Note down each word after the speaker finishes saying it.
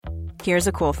Here's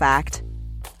a cool fact.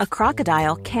 A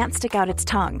crocodile can't stick out its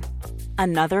tongue.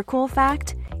 Another cool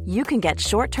fact, you can get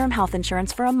short-term health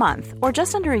insurance for a month or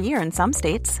just under a year in some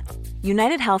states.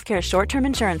 United Healthcare short-term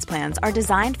insurance plans are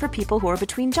designed for people who are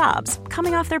between jobs,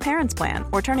 coming off their parents' plan,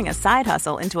 or turning a side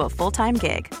hustle into a full-time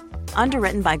gig.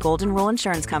 Underwritten by Golden Rule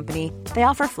Insurance Company, they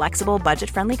offer flexible,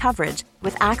 budget-friendly coverage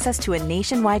with access to a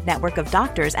nationwide network of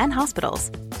doctors and hospitals.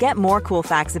 Get more cool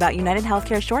facts about United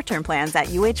Healthcare short-term plans at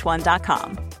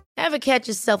uh1.com. Ever catch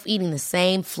yourself eating the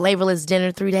same flavorless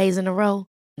dinner 3 days in a row?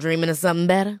 Dreaming of something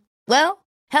better? Well,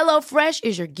 HelloFresh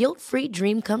is your guilt-free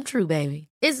dream come true, baby.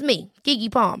 It's me,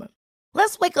 Keke Palmer.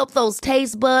 Let's wake up those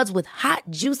taste buds with hot,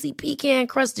 juicy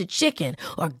pecan-crusted chicken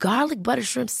or garlic butter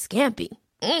shrimp scampi.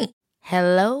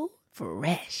 Hello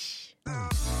Fresh.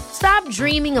 Stop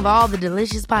dreaming of all the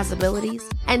delicious possibilities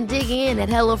and dig in at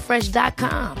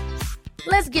HelloFresh.com.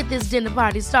 Let's get this dinner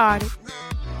party started.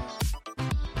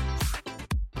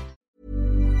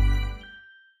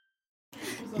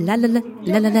 La la la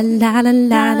la la la la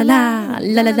la la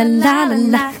la la la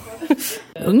la.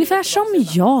 Ungefär som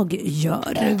jag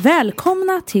gör.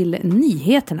 Välkomna till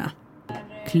nyheterna.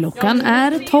 Klockan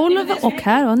är 12 och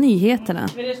här har nyheterna.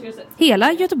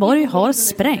 Hela Göteborg har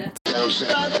sprängt.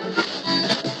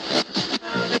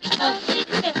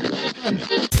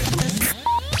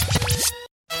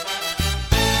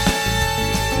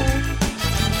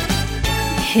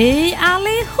 Hej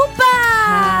allihopa!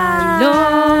 Hallå!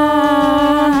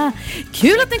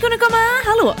 Kul att ni kunde komma.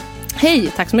 Hallå!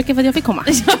 Hej, tack så mycket för att jag fick komma.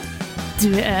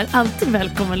 Du är alltid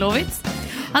välkommen, Lovits.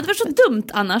 Hade varit så dumt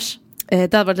annars.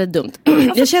 Det hade varit lite dumt.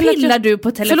 Jag känner pillar du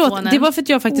på telefonen. Förlåt, det var för att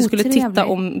jag faktiskt skulle titta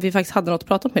om vi faktiskt hade något att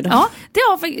prata om idag. Ja, det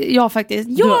har jag faktiskt.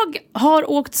 Jag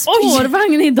har åkt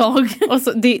spårvagn idag. Och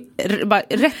så, det är bara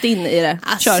rätt in i det.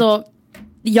 Alltså,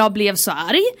 jag blev så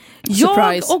arg.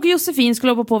 Surprise. Jag och Josefin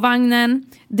skulle hoppa på vagnen.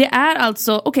 Det är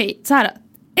alltså, okej, så här.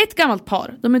 Ett gammalt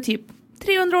par, de är typ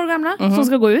 300 år gamla som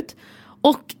ska gå ut.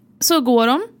 Och så går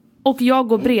de. Och jag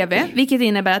går bredvid, vilket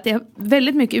innebär att det är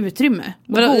väldigt mycket utrymme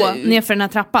att gå ner för den här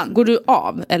trappan. Går du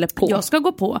av eller på? Jag ska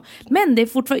gå på. Men det är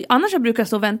fortfarande, annars jag brukar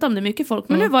stå och vänta om det är mycket folk.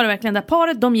 Men nu var det verkligen där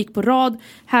paret, de gick på rad.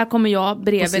 Här kommer jag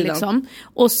bredvid liksom.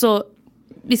 Och så,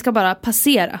 vi ska bara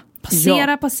passera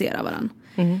varann.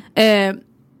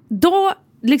 Då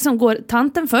liksom går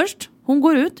tanten först. Hon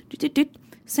går ut.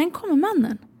 Sen kommer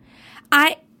mannen.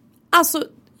 Nej, alltså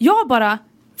jag bara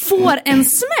får en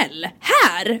smäll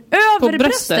här över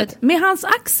bröstet med hans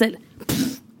axel.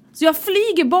 Så jag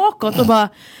flyger bakåt och bara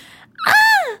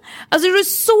Alltså det var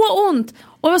så ont.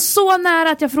 Och det var så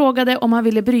nära att jag frågade om han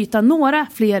ville bryta några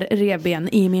fler revben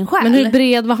i min själ. Men hur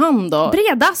bred var han då?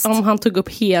 Bredast. Om han tog upp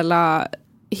hela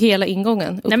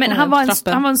ingången. Nej, men han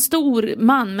var en stor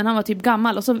man, men han var typ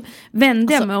gammal. Och så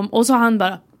vände jag mig om och så han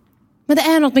bara... Men det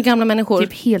är något med gamla människor.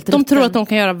 Typ helt de tror att de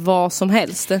kan göra vad som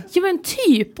helst. Ja men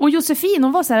typ. Och Josefin,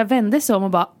 hon var så här, vände sig om och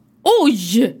bara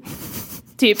oj!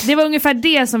 Typ, det var ungefär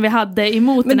det som vi hade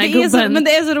emot den här gubben. Men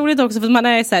det är så roligt också för att man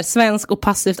är så här svensk och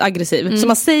passivt aggressiv. Så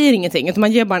man säger ingenting utan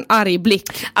man ger bara en arg blick.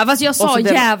 Ja, fast jag sa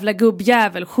jävla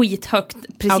gubbjävel skithögt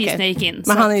precis när jag gick in.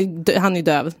 Men han är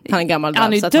döv. Han är gammal död.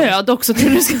 Han är död också.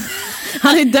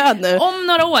 Han är död nu. Om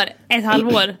några år, ett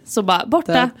halvår, så bara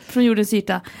borta från jordens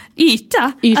yta.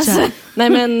 Yta? Alltså, nej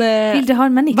men... vill du ha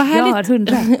en manik? Jag har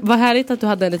 100. Vad härligt att du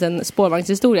hade en liten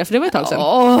spårvagnshistoria, för det var ett tag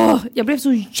sedan. Jag blev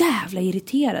så jävla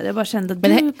irriterad. Jag bara kände att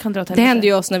du kan dra åt helvete. Det hände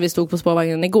ju oss när vi stod på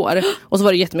spårvagnen igår. Och så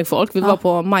var det jättemycket folk. Vi var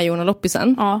på Maizena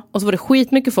loppisen. Och så var det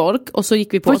skitmycket folk. Och så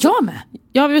gick vi på... Var jag med?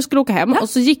 Ja, vi skulle åka hem. Och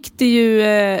så gick det ju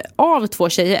av 2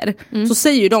 tjejer. Så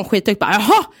säger ju de skithögt bara,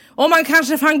 jaha, om man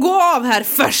kanske fan gå av här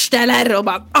först eller? Och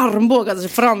bara armbågade sig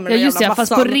fram med just det,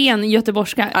 fast på ren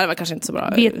göteborgska. Ja, det var kanske inte så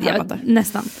bra.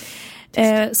 Nästan.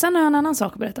 Sen har jag en annan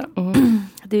sak att berätta.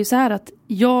 Det är ju så här att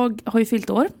jag har ju fyllt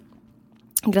år.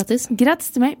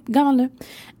 Grattis till mig, gammal nu.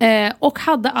 Och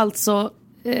hade alltså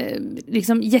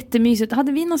liksom jättemysigt.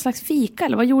 Hade vi någon slags fika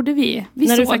eller vad gjorde vi?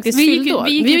 När du faktiskt fyllde år.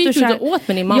 Vi gick ut och åt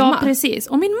med din mamma. Ja, precis.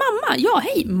 Och min mamma,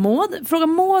 hej Maud. Fråga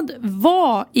Maud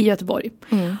var i Göteborg.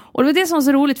 Och det var det som var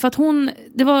så roligt för att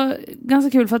det var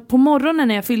ganska kul för att på morgonen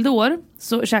när jag fyllde år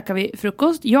så käkade vi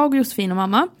frukost. Jag, Josefin och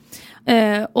mamma.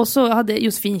 Och så hade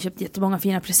Josefin köpt jättemånga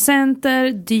fina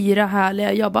presenter, dyra,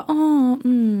 härliga. Jag bara,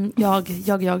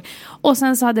 jag. Och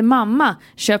sen så hade mamma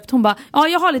köpt, hon bara,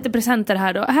 jag har lite presenter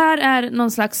här då. Här är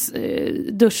någon slags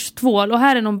duschtvål och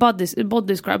här är någon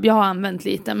body scrub. Jag har använt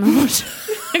lite, men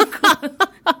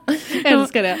jag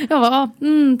älskar det. Jag bara,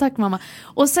 tack mamma.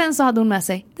 Och sen så hade hon med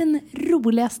sig den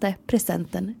roligaste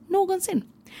presenten någonsin.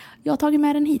 Jag har tagit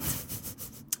med den hit.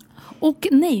 Och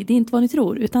nej, det är inte vad ni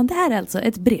tror, utan det här är alltså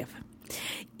ett brev.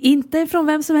 Inte från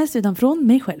vem som helst, utan från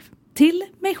mig själv. Till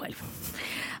mig själv.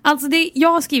 Alltså jag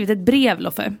har skrivit ett brev,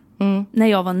 Loffe, när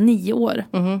jag var 9 år.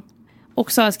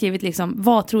 Och så har jag skrivit liksom,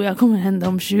 vad tror jag kommer hända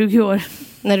om 20 år?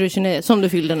 När du är 29, som du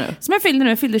fyllde nu? Som jag fyllde nu,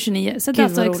 jag fyllde 29. Så det är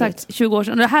alltså exakt 20 år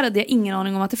sedan. Och det här hade jag ingen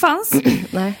aning om att det fanns.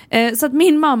 Nej. Så att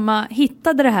min mamma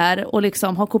hittade det här och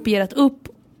liksom har kopierat upp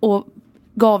och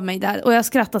gav mig det här. Och jag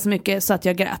skrattade så mycket så att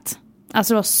jag grät.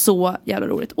 Alltså det var så jävla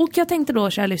roligt. Och jag tänkte då,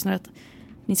 kära lyssnare, att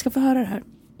ni ska få höra det här.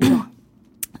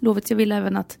 Lovet, jag vill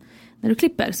även att när du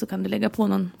klipper så kan du lägga på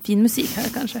någon fin musik här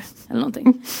kanske. Eller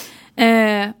någonting.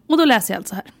 Och då läser jag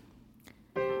alltså här.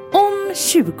 Om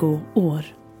 20 år.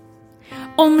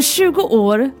 Om 20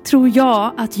 år tror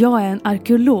jag att jag är en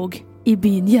arkeolog i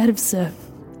byn Järvsö.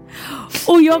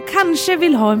 Och jag kanske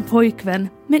vill ha en pojkvän,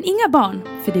 men inga barn,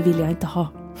 för det vill jag inte ha.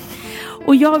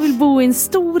 Och jag vill bo i en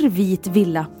stor vit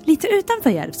villa, lite utanför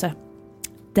Järvsö.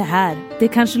 Det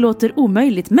kanske låter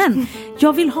omöjligt, men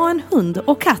jag vill ha en hund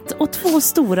och katt och 2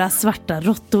 stora svarta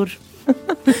råttor.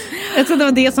 Jag tror det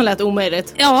var det som lät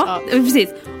omöjligt. Ja, precis.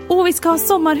 Och vi ska ha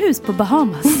sommarhus på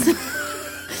Bahamas.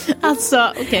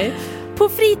 Alltså, okej. På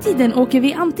fritiden åker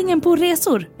vi antingen på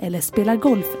resor eller spelar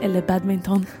golf eller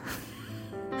badminton.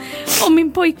 Och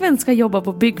min pojkvän ska jobba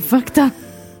på byggfakta.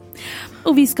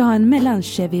 Och vi ska ha en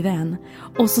mellan-Chevy-van.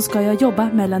 Och så ska jag jobba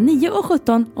mellan 9 och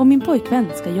 17 och min pojkvän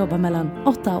ska jobba mellan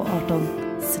 8 och 18.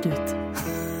 Slut.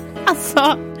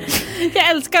 Alltså, jag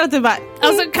älskar att du bara...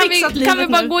 Alltså, kan vi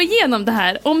bara gå igenom det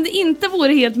här? Om det inte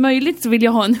vore helt möjligt så vill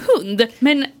jag ha en hund.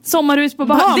 Men sommarhus på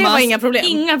Bahamas, det var inga problem.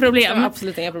 Inga problem. Det var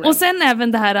absolut inga problem. Och sen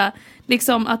även det här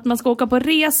liksom att man ska åka på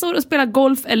resor och spela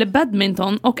golf eller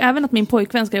badminton. Och även att min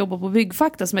pojkvän ska jobba på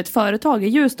byggfakta som ett företag i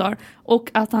Ljusdal. Och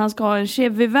att han ska ha en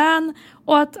Chevy-van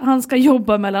och att han ska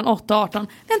jobba mellan 8 och 18.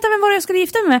 Vänta, vem var det jag skulle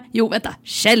gifta mig med? Jo, vänta,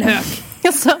 Kjell Höök.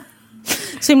 Alltså,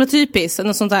 så himla typiskt.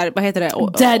 Något sånt där, vad heter det?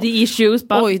 Daddy issues.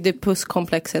 Bara. Oj, det är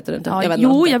pusskomplex heter det inte.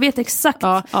 Ja, jag vet exakt.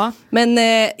 Ja. Men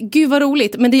gud vad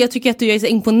roligt. Men det jag tycker att du är så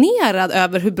imponerad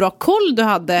över hur bra koll du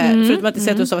hade. Förutom att du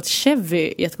säger att du sa att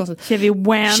Chevy, jättekonstigt. Chevy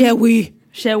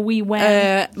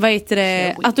Wan. Vad heter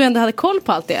det? Att du ändå hade koll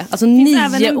på allt det. Alltså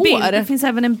 9 år. Det finns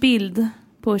även en bild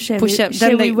på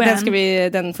Chevy Wan.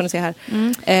 Den får ni se här.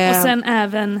 Och sen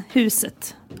även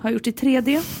huset. Har gjort i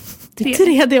 3D.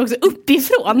 3D också,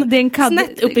 uppifrån. Det är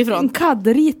snett uppifrån. En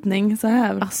kaddritning så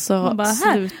här. Alltså, bara,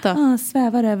 sluta.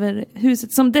 Svävar över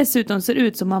huset. Som dessutom ser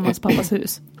ut som mammas pappas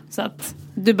hus. Så att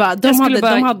du bara, de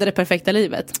hade det perfekta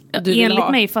livet. Enligt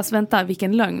mig, fast vänta,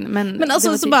 vilken lögn. Men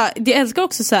alltså så bara, jag älskar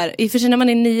också så här, i och för sig när man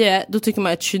är 9, då tycker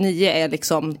man att 29 är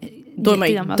liksom, då är man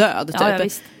ju död typ. Ja,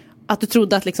 att du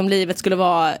trodde att liksom livet skulle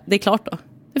vara, det är klart då.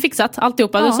 Det är fixat,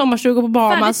 alltihopa. Ja. Sommarstuga på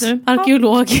Bahamas,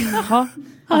 arkeolog. Jaha.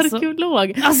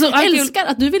 Arkeolog. Jag älskar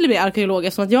att du ville bli arkeolog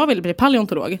eftersom att jag ville bli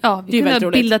paleontolog. Ja, vi kunde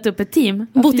ha bildat upp ett team.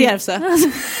 Bott i Järvsö.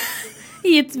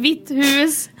 I ett vitt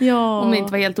hus. Ja. Om det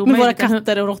inte var helt omöjligt. Med våra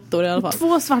katter och råttor i alla fall.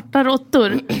 2 svarta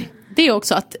råttor. Det är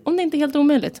också att, om det inte är helt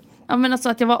omöjligt. Ja, men alltså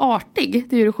att jag var artig,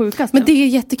 det är ju det sjukaste. Men det är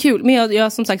jättekul. Men jag är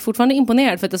som sagt fortfarande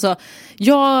imponerad för att alltså,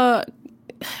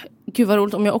 gud vad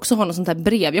roligt om jag också har något sånt här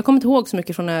brev. Jag kommer inte ihåg så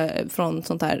mycket från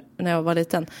sånt här när jag var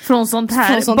liten. Från sånt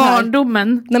här,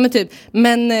 barndomen. Nej men typ.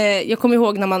 Men jag kommer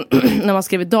ihåg när man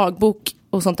skrev dagbok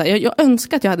och sånt där. Jag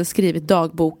önskar att jag hade skrivit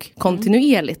dagbok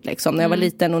kontinuerligt liksom. När jag var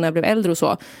liten och när jag blev äldre och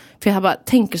så. För jag bara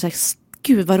tänker så här,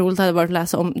 gud vad roligt det hade varit att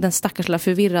läsa om den stackars lilla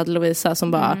förvirrade Lovisa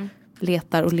som bara...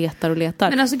 letar och letar och letar.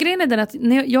 Men alltså grejen är den att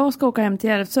när jag ska åka hem till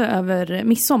Järvsö över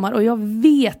midsommar och jag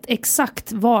vet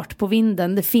exakt vart på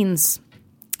vinden det finns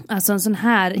alltså en sån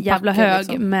här jävla hög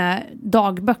liksom. Med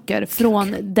dagböcker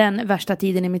från den värsta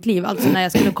tiden i mitt liv, alltså när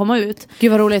jag skulle komma ut.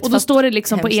 Gud vad roligt. Och då står det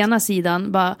liksom hemskt. På ena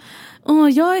sidan bara,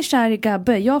 jag är kär i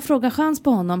Gabbe, jag frågar chans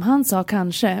på honom, han sa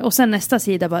kanske. Och sen nästa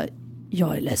sida bara,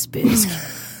 jag är lesbisk.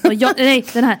 Och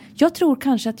den här. Jag tror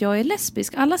kanske att jag är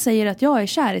lesbisk. Alla säger att jag är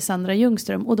kär i Sandra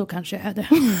Ljungström och då kanske jag är det.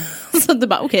 Så det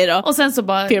bara, okej då. Och sen så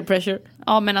bara... peer pressure.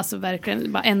 Ja, men alltså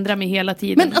verkligen bara ändra mig hela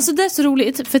tiden. Men alltså det är så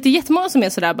roligt. För det är jättemånga som är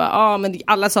sådär bara, men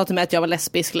alla sa till mig att jag var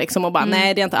lesbisk liksom. Och bara,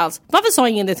 nej det är inte alls. Varför sa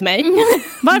ingen det till mig?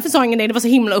 Varför sa ingen det? Det var så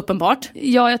himla uppenbart.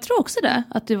 Ja, jag tror också det.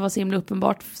 Att det var så himla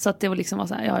uppenbart. Så att det var liksom var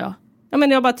såhär, ja. Ja,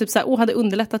 men jag bara typ såhär, hade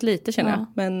underlättat lite känner jag.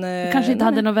 Men, kanske inte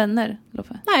hade några vänner,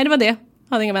 Loffe. Nej, det var det.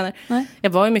 Jag hade inga vänner. Nej. Jag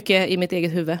var ju mycket i mitt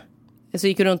eget huvud. Så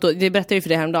gick runt och, det berättade jag ju för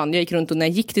dig häromdagen. Jag gick runt och när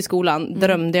jag gick till skolan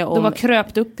drömde jag om... Du var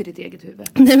kröpt upp i ditt eget huvud.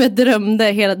 Nej,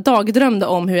 men dagdrömde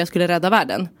om hur jag skulle rädda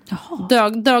världen.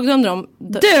 Dagdrömde om...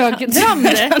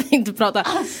 Dagdrömde? Jag kan inte prata.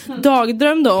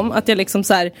 Dagdrömde om att jag liksom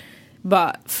så här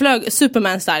bara flög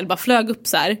Superman-style, bara flög upp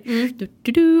så här.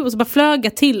 Och så bara flög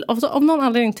jag till. Och så av någon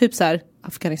anledning typ så här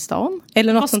Afghanistan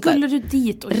eller något sånt där. Vad skulle du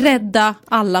dit och rädda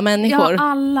alla människor. Ja,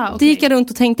 alla. Okay. Det gick jag runt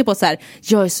och tänkte på så här,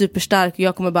 jag är superstark och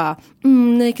jag kommer bara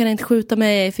ni kan inte skjuta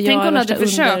mig för jag är Tänk om du hade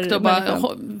försökt att bara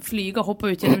flyga och hoppa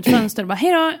ut genom ett fönster och bara,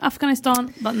 hej då,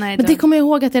 Afghanistan. Bara, nej, men det kommer jag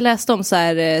ihåg att jag läste om så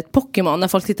här Pokémon, när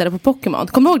folk tittade på Pokémon.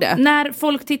 Kommer du ihåg det? När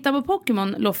folk tittar på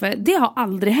Pokémon, Loffe, det har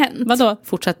aldrig hänt. Vadå?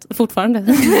 Fortfarande.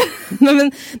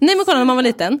 nej men kolla, när man var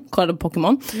liten, kollade på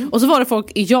Pokémon. Och så var det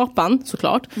folk i Japan,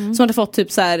 såklart, som hade fått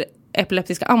typ så här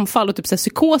epileptiska anfall och typ så här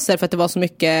psykoser för att det var så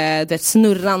mycket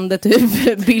snurrande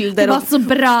typ bilder. Det var så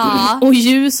bra. Och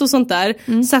ljus och sånt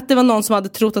där. Så att det var någon som hade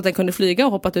trott att den kunde flyga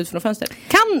och hoppat ut från fönstret.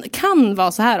 Kan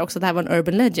vara så här också, att det här var en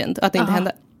urban legend, att det inte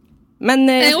hände. Men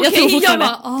jag tror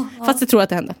fortfarande. Fast jag tror att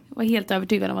det hände. Jag var helt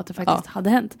övertygad om att det faktiskt hade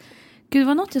hänt. Gud,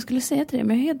 vad något jag skulle säga till dig,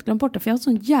 men jag har helt glömt bort det, för jag har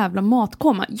sån jävla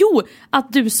matkoma. Jo,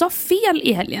 att du sa fel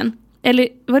i helgen. Eller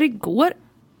var det igår?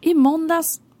 I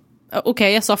måndags?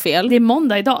 Okej, jag sa fel. Det är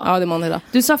måndag idag. Ja, det är måndag idag.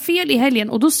 Du sa fel i helgen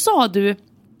och då sa du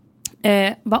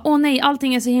åh nej,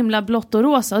 allting är så himla blått och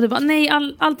rosa. Och du bara, nej,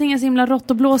 allting är så himla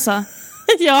rått och blåsa.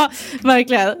 Ja,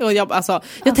 verkligen. Och jag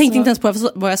tänkte inte ens på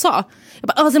vad jag sa. Jag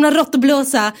bara, så himla rått och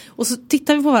blåsa. Och så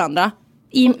tittar vi på varandra.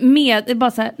 Det är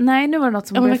bara så här, nej, nu var det något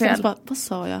som blev fel. Bara, vad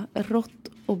sa jag? Rått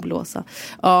och blåsa.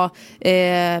 Ja,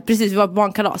 precis, vi var på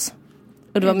barnkalas.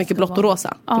 Och det var mycket blått och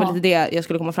rosa. Det var lite det jag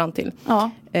skulle komma fram till.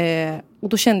 Ja. Och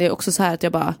då kände jag också så här att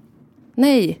jag bara,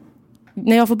 nej,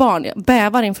 när jag får barn, jag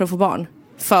bävar inför att få barn.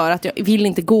 För att jag vill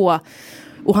inte gå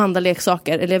och handla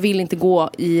leksaker. Eller jag vill inte gå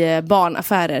i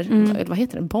barnaffärer. Vad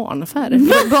heter det?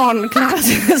 Barnaffärer?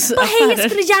 Barnklädesaffärer. Hej,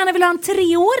 jag skulle gärna vilja ha en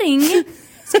 3-åring.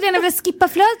 Skulle gärna vilja skippa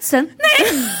flödsen.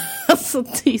 Nej! Alltså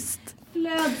tyst.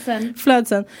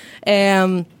 Flödsen.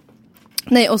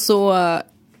 Nej, och så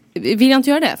vill jag inte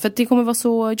göra det. För att det kommer vara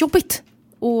så jobbigt.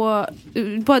 Och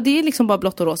det är liksom bara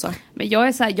blått och rosa. Men jag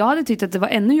är så här, jag hade tyckt att det var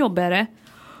ännu jobbigare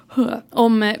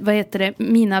om,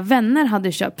 mina vänner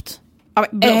hade köpt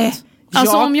blått.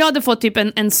 Alltså om jag hade fått typ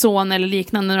en son eller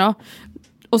liknande då.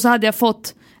 Och så hade jag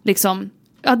fått liksom,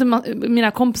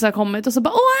 mina kompisar kommit och så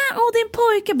bara, åh det är en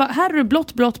pojke, bara, här är det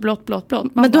blått.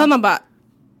 Men då har man bara,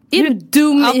 är du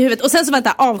dum i huvudet? Och sen så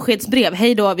vänta, avskedsbrev,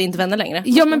 hej då, vi är inte vänner längre.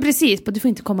 Ja men precis, du får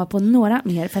inte komma på några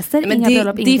mer fester, men inga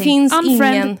bröllop, ingenting. Det finns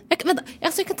Unfriend. ingen,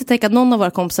 jag kan inte tänka att någon av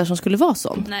våra kompisar som skulle vara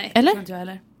sån. Nej, eller? inte jag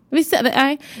heller. Visst,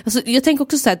 nej. Alltså, jag tänker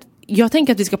också så här, jag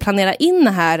tänker att vi ska planera in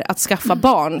det här att skaffa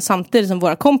barn samtidigt som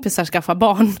våra kompisar skaffar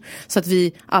barn, så att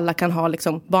vi alla kan ha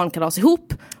liksom barnkalas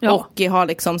ihop och ha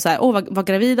liksom så här, vara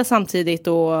gravida samtidigt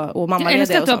och mamma lediga. Eller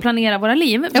ska du planera våra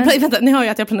liv? Vänta, ni hör ju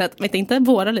att jag planerat, inte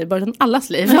våra liv, bara allas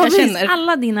liv. Ja, jag känner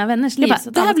alla dina vänners liv.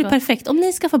 Bara, det här blir perfekt om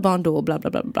ni skaffar barn då, bla bla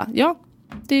bla bla. Ja,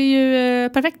 det är ju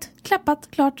perfekt. Klappat,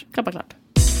 klart.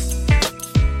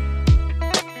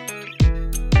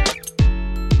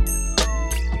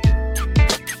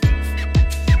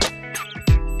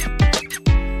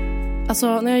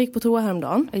 Alltså när jag gick på toa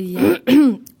häromdagen,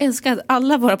 älskar att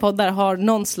alla våra poddar har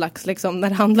någon slags liksom, när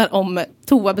det handlar om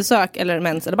toabesök eller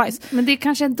mens eller bajs. Men det är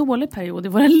kanske en dålig period i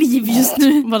våra liv just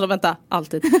nu. Vänta,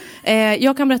 alltid.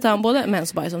 Jag kan berätta om både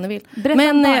mens och bajs om ni vill.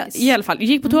 Men i alla fall, jag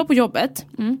gick på toa på jobbet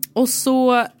och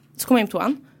så kom jag in på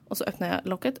toan och så öppnade jag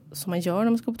locket som man gör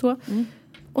när man ska på toa.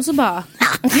 Och så bara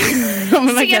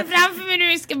ser framför mig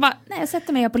nu, ska bara, nej, jag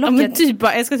sätter mig här på locket. Ja, men typ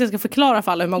bara, jag ska förklara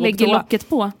för alla hur man lägger går på toa. locket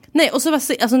på. Nej, och så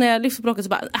alltså när jag lyfter på locket så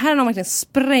bara, här har någon verkligen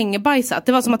sprängbajsat.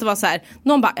 Det var som att det var så här,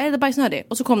 någon bara, är det bajsnödig?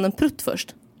 Och så kom den prutt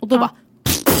först. Och då bara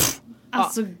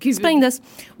alltså, gud. Sprängdes.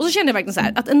 Och så kände jag verkligen så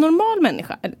här att en normal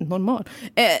människa,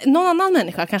 någon annan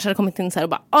människa kanske hade kommit in så här och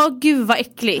bara, gud vad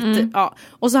äckligt. Ja.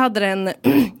 Och så hade den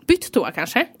bytt toa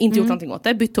kanske, inte gjort någonting åt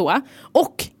det, bytt toa.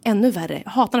 Och ännu värre,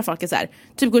 hatar när folk är så här,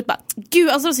 typ går ut och bara, gud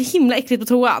alltså det är så himla äckligt på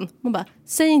toan. Man bara,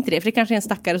 säg inte det, för det kanske är en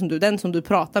stackare som den som du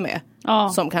pratar med,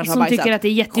 som kanske har bajsat. Som tycker att det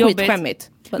är jättejobbigt. Skitskämmigt.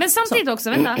 Men samtidigt också,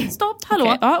 vänta, stopp,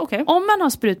 hallå. Okay. Om man har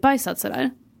sprutbajsat sådär,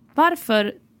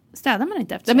 varför städar man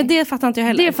inte efter sig? Men det fattar inte jag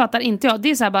heller. Det fattar inte jag.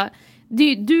 Det är så här bara,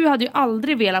 du hade ju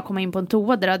aldrig velat komma in på en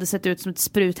toa där det hade sett ut som ett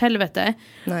spruthelvete.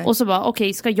 Nej. Och så bara,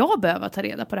 okej, ska jag behöva ta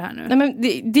reda på det här nu? Nej, men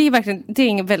det är verkligen, det är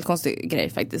ingen väldigt konstig grej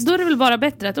faktiskt. Då är det väl bara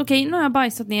bättre att nu har jag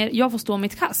bajsat ner, jag får stå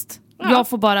mitt kast. Ja. Jag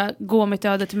får bara gå mitt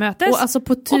öde till mötes och, alltså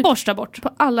och borsta bort. På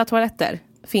alla toaletter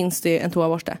finns det en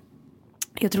toaborste.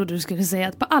 Jag trodde du skulle säga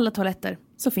att på alla toaletter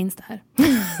så finns det här.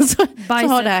 så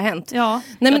har det här hänt. Ja,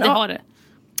 nej, men det har det.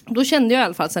 Då kände jag i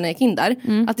alla fall sen när jag gick in där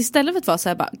att istället för att vara så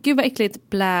här bara, gud vad äckligt,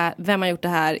 blä, vem har gjort det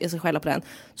här, jag ska skälla på den.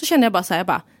 Så kände jag bara så här,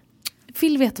 jag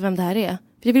vill veta vem det här är.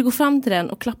 Jag vill gå fram till den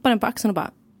och klappa den på axeln och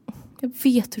bara, jag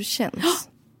vet hur det känns.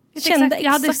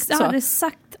 Jag hade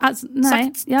sagt Alltså,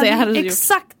 nej,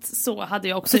 exakt så hade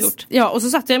jag också gjort. Ja, och så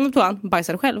satt jag med toan,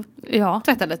 bajsade själv. Ja.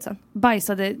 Tvättade lite sen.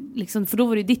 Bajsade liksom, för då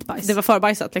var det ditt bajs. Det var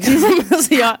förbajsat liksom.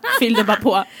 Så jag fyllde bara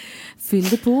på.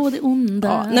 Fyllde på det onda.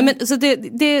 Ja, nej men så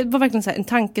det var verkligen så här en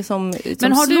tanke som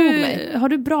men slog mig. Har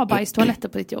du bra bajstoaletter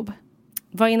på ditt jobb?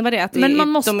 Vad innebär det? Att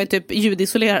de är typ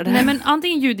ljudisolerade? Nej, men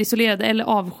antingen ljudisolerade eller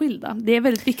avskilda. Det är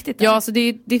väldigt viktigt. Där. Ja, så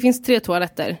det finns 3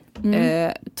 toaletter.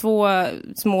 2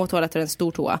 små toaletter och en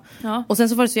stor toa. Ja. Och sen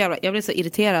så var det så jävla... Jag blev så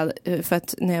irriterad för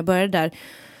att när jag började där...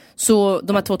 Så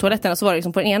de här 2 toaletterna, så var det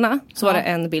liksom på den ena så var det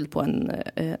en bild på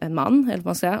en man, eller vad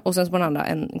man säger. Och sen så på den andra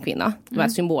en kvinna. De här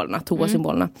symbolerna,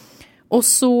 toasymbolerna. Och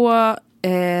så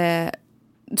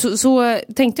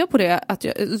tänkte jag på det att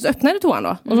jag öppnade toan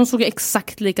då. Och de såg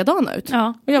exakt likadana ut.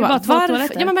 Ja, och jag bara,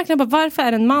 varför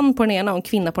är en man på den ena och en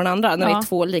kvinna på den andra när det är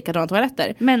 2 likadana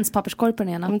toaletter? Mäns papperskorg på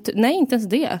den ena. Nej, inte ens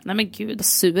det. Nej men gud.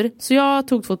 Sur. Så jag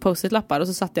tog 2 post-it-lappar och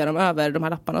så satte jag dem över de här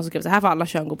lapparna och så skrev jag så här får alla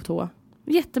kön gå på toa.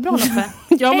 Jättebra Loppe.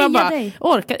 Ja, men jag bara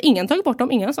orkar. Ingen tagit bort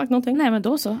dem, ingen har sagt någonting. Nej men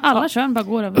då så. Alla kön bara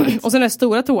går över. Och sen den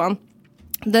stora toan.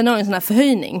 Den har en sån här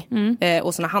förhöjning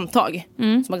och såna handtag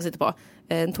som man kan sitta på.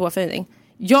 En toaförhöjning.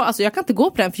 Jag kan inte gå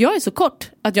på den för jag är så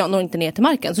kort att jag når inte ner till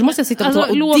marken. Så då måste jag sitta på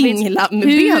toa och dingla med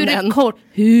benen.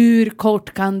 Hur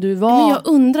kort kan du vara? Men jag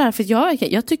undrar, för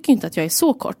jag tycker inte att jag är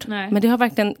så kort. Nej. Men det har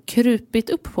verkligen krupit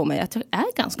upp på mig att jag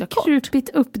är ganska kort. Krupit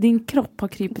upp, din kropp har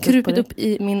krupit upp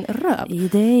i min röv. I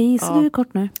dig, så du är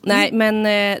kort nu. Nej, men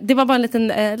det var bara en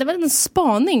liten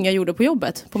spaning jag gjorde på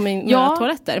jobbet. På mina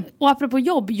toaletter. Och apropå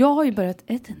jobb, jag har ju börjat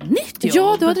ett nytt jobb.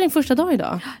 Ja, du hade din första dag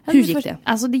idag. Hur gick det?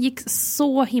 Alltså det gick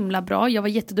så himla bra. Jag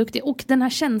var jätteduktig. Och den här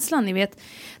känslan, ni vet,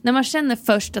 när man känner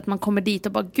först att man kommer dit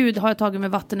och bara, gud, har jag tagit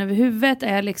med vatten över huvudet?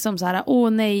 Är jag liksom så här, åh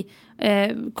nej,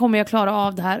 kommer jag klara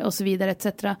av det här? Och så vidare, etc.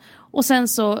 Och sen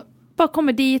så bara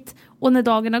kommer dit och när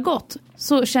dagen har gått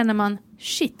så känner man,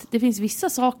 shit, det finns vissa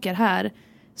saker här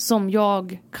som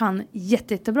jag kan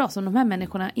jättebra som de här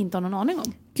människorna inte har någon aning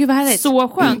om. Gud vad härligt. Så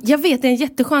skönt. Jag vet, det är en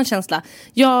jätteskön känsla.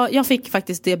 Jag fick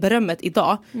faktiskt det berömmet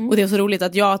idag. Och det är så roligt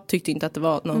att jag tyckte inte att det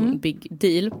var någon big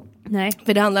deal. Nej.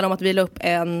 För det handlar om att vi la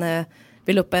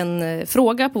upp en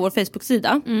fråga på vår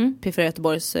Facebook-sida. P4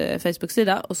 Göteborgs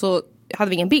Facebook-sida. Och så hade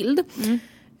vi ingen bild.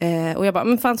 Och jag bara,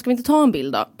 men fan, ska vi inte ta en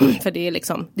bild då? För det är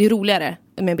liksom, det är roligare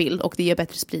med en bild och det ger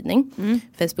bättre spridning.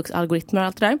 Facebooks algoritmer och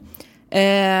allt det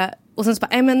där. Och sen så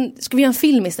bara, men ska vi göra en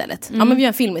film istället? Ja, men vi gör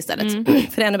en film istället.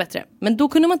 För det är ännu bättre. Men då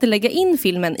kunde man inte lägga in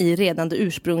filmen i redan det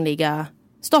ursprungliga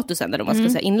statusen, eller om man ska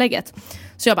säga inlägget.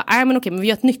 Så jag bara, men okej, men vi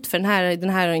gör ett nytt, för den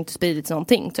här har inte spridit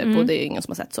någonting typ, och det är ingen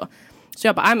som har sett så. Så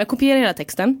jag bara, men kopiera hela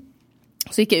texten.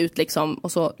 Så gick jag ut liksom,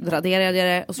 och så raderade jag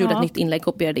det, och så gjorde jag ett nytt inlägg,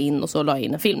 kopierade in och så la jag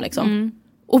in en film liksom.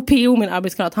 Och P.O., min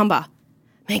arbetskamrat, han bara,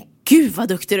 men gud vad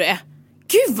duktig du är.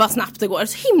 Gud vad snabbt det går,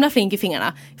 så himla flink i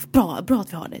fingrarna. Bra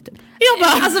att vi har det typ. Jag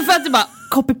bara, alltså för att det bara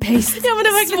copy-paste. Ja, men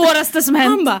det var svåraste som hänt.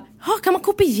 Han bara, kan man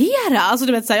kopiera? Alltså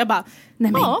du vet så här, jag bara,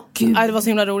 nej men gud. Det var så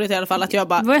himla roligt i alla fall att jag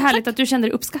bara. Det var ju härligt att du kände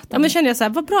dig uppskattad. Ja, men kände jag så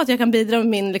här, vad bra att jag kan bidra med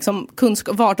min liksom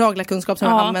vardagliga kunskap som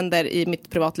jag använder i mitt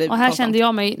privatliv. Och här kände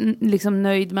jag mig liksom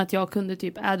nöjd med att jag kunde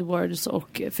typ AdWords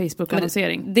och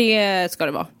Facebook-annonsering. Det ska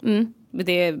det vara.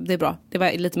 Det är bra. Det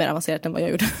var lite mer avancerat än vad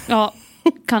jag gjorde. Ja,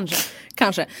 kanske.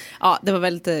 Kanske. Ja, det var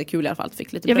väldigt kul i alla fall.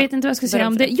 Fick lite jag vet inte vad jag ska säga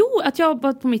om det. Jo, att jag har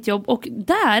jobbat på mitt jobb och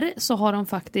där så har de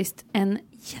faktiskt en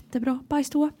jättebra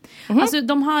bajstoa. Alltså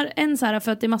de har en så här,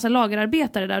 för att det är massa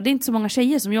lagerarbetare där och det är inte så många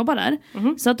tjejer som jobbar där.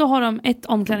 Så att då har de ett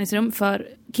omklädningsrum för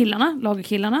killarna,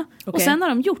 lagerkillarna. Okay. Och sen har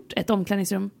de gjort ett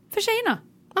omklädningsrum för tjejerna.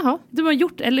 Aha. De har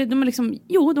gjort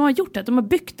det. De har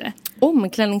byggt det.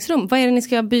 Omklädningsrum? Vad är det ni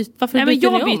ska byta? Varför byter ni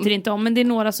om? Jag byter inte om, men det är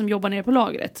några som jobbar nere på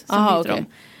lagret som byter om.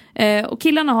 Och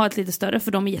killarna har ett lite större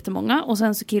för de är jättemånga. Och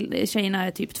sen så tjejerna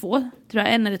är typ 2, tror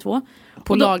jag, 1 eller 2.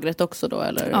 På lagret också då?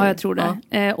 Eller? Ja, jag tror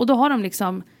det. Och då har de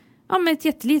liksom med ett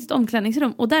jättelitet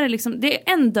omklädningsrum. Och där är liksom, det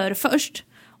är en dörr först.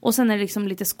 Och sen är det liksom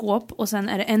lite skåp. Och sen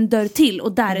är det en dörr till.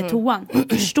 Och där är toan.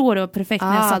 Förstår du perfekt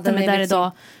när jag satte mig där liksom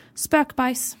idag.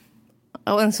 Spökbajs.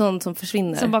 Och en sån som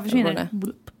försvinner. Som bara försvinner.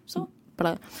 Så.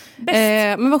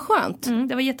 Men vad skönt.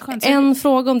 Det var jätteskönt. En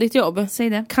fråga om ditt jobb. Säg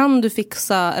det. Kan du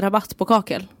fixa rabatt på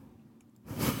kakel?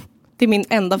 Det är min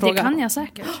enda fråga. Det kan jag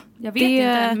säkert. Jag vet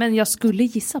inte, men jag skulle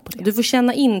gissa på det. Du får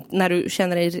känna in när du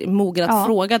känner dig mogen att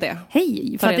fråga det.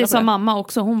 Hej, för att det sa mamma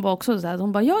också. Hon var också så här,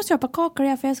 hon bara, jag köper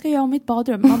kakor för jag ska göra mitt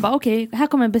badrum. Man bara, okej, här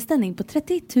kommer en beställning på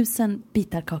 30 000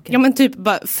 bitar kakor. Ja, men typ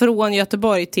bara från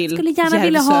Göteborg till skulle gärna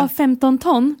vilja ha 15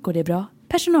 ton. Går det bra?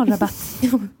 Personalrabatt.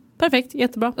 Perfekt,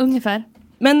 jättebra. Ungefär.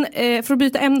 Men för att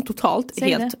byta ämne totalt,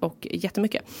 helt och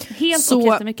jättemycket. Och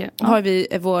jättemycket. Så har vi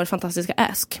vår fantastiska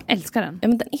Ask. Älskar den. Ja,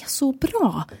 men den är så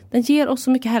bra. Den ger oss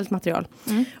så mycket härligt material.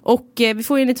 Och vi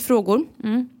får ju lite frågor.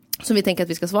 som vi tänker att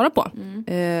vi ska svara på.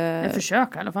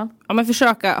 Försöka i alla fall. Ja, men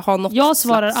försöka ha något. Jag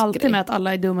svarar alltid med att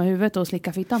alla är dumma i huvudet och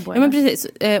slickar fittan på er. Ja, men precis.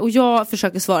 Och jag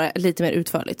försöker svara lite mer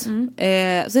utförligt.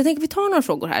 Så jag tänker att vi tar några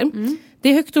frågor här. Det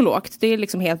är högt och lågt. Det är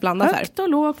liksom helt blandat här. Högt och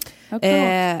lågt.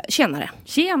 Tjenare.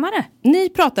 Tjenare. Ni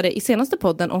pratade i senaste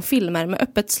podden om filmer med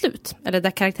öppet slut. Eller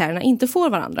där karaktärerna inte får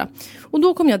varandra. Och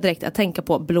då kom jag direkt att tänka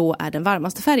på Blå är den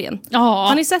varmaste färgen. Ja.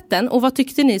 Har ni sett den? Och vad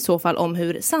tyckte ni i så fall om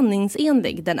hur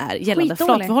sanningsenlig den är gällande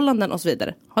flatförhållanden och så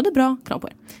vidare? Ha det bra. Kram på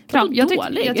er. Jag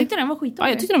tyckte den var skitdålig. Ja,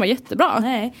 jag tyckte den var jättebra.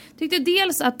 Nej. Tyckte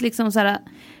dels att liksom såhär,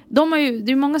 det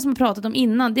är många som har pratat om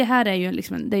innan. Det här är ju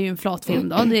liksom, det är ju en flatfilm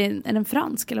då. Är den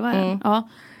fransk eller vad är den? Ja.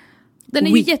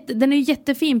 Den är ju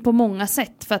jättefin på många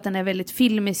sätt för att den är väldigt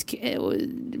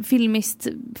filmiskt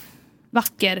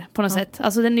vacker på något sätt.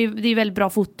 Alltså det är väldigt bra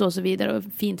foto och så vidare och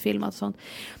fint filmat och sånt.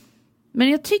 Men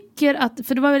jag tycker att,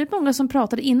 för det var väldigt många som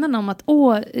pratade innan om att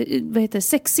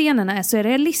sexscenerna är så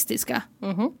realistiska.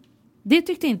 Det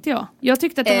tyckte inte jag. Jag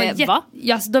tyckte att de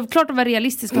var klart de var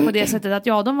realistiska på det sättet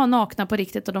att de var nakna på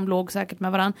riktigt och de låg säkert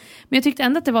med varandra. Men jag tyckte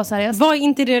ändå att det var så här. Vad är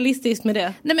inte realistiskt med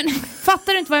det? Nej, men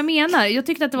fattar du inte vad jag menar? Jag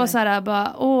tyckte att det var så här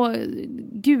bara,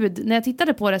 gud, när jag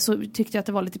tittade på det så tyckte jag att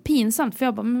det var lite pinsamt för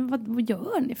jag bara, men vad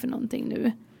gör ni för någonting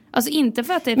nu? Alltså inte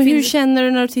för att det är. Men hur känner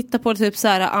du när du tittar på typ så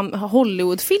här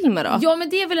Hollywoodfilmer då? Ja, men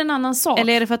det är väl en annan sak.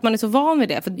 Eller är det för att man är så van vid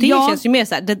det? För det känns ju mer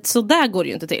så här, så där går det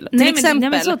ju inte till. Till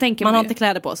exempel, man har inte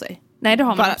kläder på sig. Nej, det har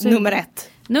man bara absolut. Nummer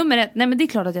ett. Nej, men det är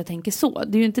klart att jag tänker så.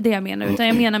 Det är ju inte det jag menar. Utan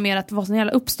jag menar mer att det var sån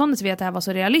jävla uppståndelse vid att det här var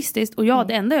så realistiskt. Och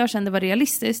det enda jag kände var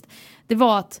realistiskt, det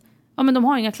var att men de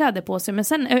har inga kläder på sig. Men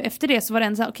sen efter det så var det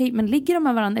en så här, okej, men ligger de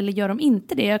med varandra eller gör de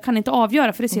inte det? Jag kan inte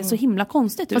avgöra för det ser så himla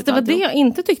konstigt ut. Fast det var det jag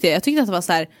inte tyckte. Jag tyckte att det var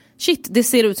så här, shit, det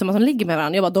ser ut som att de ligger med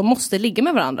varandra. Jag bara, de måste ligga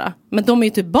med varandra. Men de är ju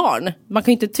typ barn. Man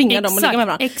kan ju inte tvinga dem att ligga med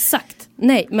varandra. Exakt.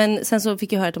 Nej, men sen så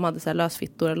fick jag höra att de hade så här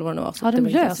lösfittor eller vad det nu var. Så ja, de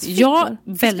lösfittor? Ja,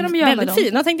 väldigt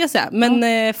fina tänkte jag säga.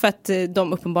 Men för att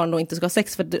de uppenbarligen då inte ska ha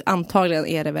sex. För antagligen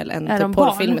är det väl en typ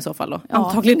porrfilm i så fall då. Ja.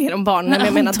 Antagligen är de barn. Men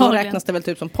jag menar, då räknas det väl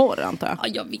typ som porr, antar jag. Ja,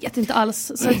 jag vet inte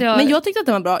alls. Så att Men jag tyckte att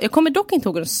det var bra. Jag kommer dock inte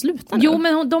ihåg hur den slutade. Jo,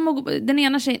 men den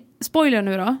ena tjejen, spoiler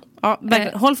nu då. Ja,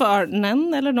 håll för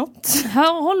öronen eller något.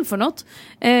 Ja, håll för något.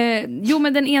 Jo,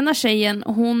 men den ena tjejen,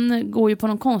 hon går ju på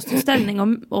någon konstutställning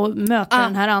och möter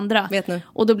den här andra. Vet nu.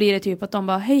 Och då blir det typ att de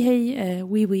bara, hej,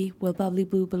 we, will bubbly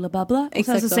boo, bla bla bla. Och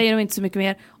sen så säger de inte så mycket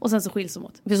mer. Och sen så skiljs de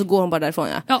åt. Så går hon bara därifrån,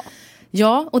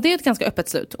 Ja, och det är ett ganska öppet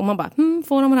slut. Och man bara,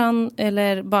 får de varandra?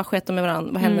 Eller bara sköter med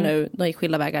varandra? Vad händer nu? De gick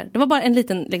skilda vägar. Det var bara en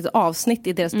liten avsnitt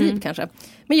i deras liv kanske.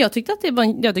 Men jag tyckte att det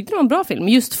var en bra film.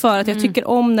 Just för att jag tycker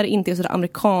om när det inte är så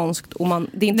amerikanskt. Och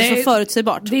det är inte så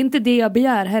förutsägbart. Det är inte det jag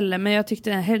begär heller. Men jag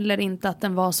tyckte heller inte att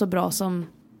den var så bra som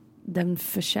den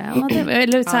förtjänade.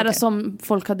 Eller så här som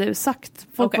folk hade sagt.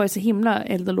 Folk var ju så himla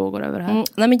eld och lågor över det här.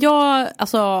 Nej,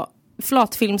 men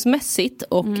flatfilmsmässigt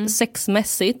och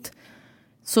sexmässigt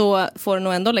så får det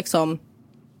nog ändå liksom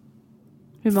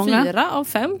hur många? 4 av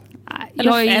 5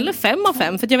 eller 5 av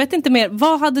 5, för jag vet inte mer.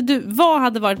 Vad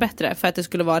hade varit bättre för att det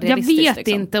skulle vara realistiskt? Jag vet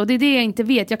inte, och det är det jag inte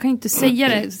vet. Jag kan inte säga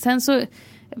det. Sen så,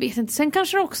 jag vet inte. Sen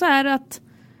kanske det också är att,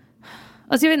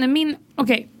 alltså jag vet inte,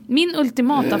 min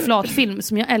ultimata flatfilm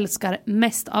som jag älskar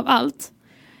mest av allt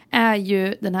är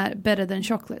ju den här Better Than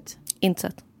Chocolate. Inte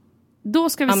sett. Då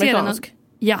ska vi amerikansk? Se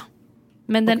den. Ja.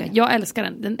 Men jag älskar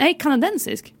den. Den är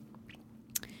kanadensisk.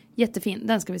 Jättefin,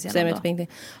 den ska vi se. Men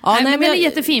den är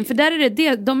jättefin, för där är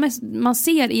det man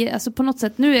ser i, alltså på något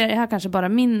sätt, nu är det här kanske bara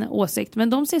min åsikt, men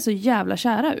de ser så jävla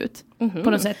kära ut på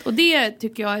något sätt, och det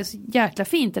tycker jag är så jäkla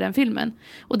fint i den filmen.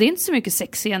 Och det är inte så mycket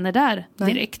sexscener där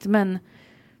direkt, men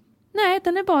nej,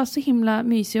 den är bara så himla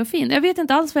mysig och fin. Jag vet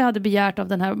inte alls vad jag hade begärt av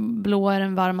den här blå är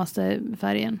den varmaste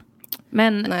färgen.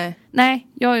 Men nej,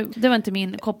 det var inte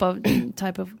min kopp av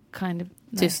type of kind of.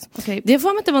 Tyst. Okay. Det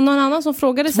får inte vara någon annan som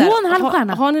frågade så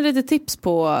här, har ni lite tips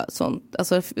på sånt,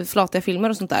 alltså flatiga filmer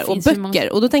och sånt där, och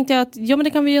böcker? Och då tänkte jag att men det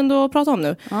kan vi ändå prata om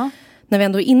nu. När vi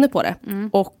ändå är inne på det.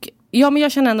 Och men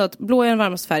jag känner ändå att blå är den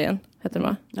varmaste färgen, heter det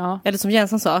va? Ja. Eller som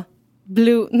Jensen sa,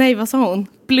 blue, nej vad sa hon?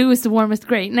 Blue is the warmest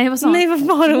grey. Nej, vad sa hon? Nej, vad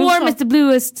var det hon Warm is the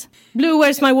bluest. Blue,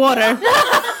 where's my water?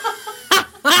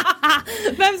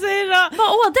 Vem säger det?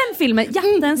 Den filmen. Ja,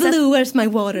 den Blue, where's my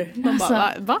water? Man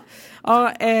bara, va?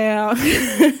 Ja,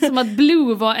 som att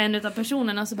Blue var en av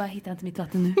personerna, så bara hittar jag inte mitt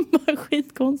vatten nu.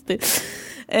 Skitkonstigt.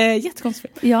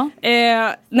 Jättekonstigt. Ja.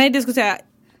 Nej, det skulle säga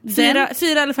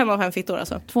 4 eller 5 av 5 fittor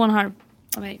alltså. 2,5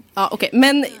 av mig. Ja, okej.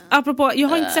 Men apropå, jag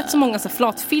har inte sett så många så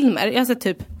flatfilmer. Jag har sett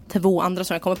typ 2 andra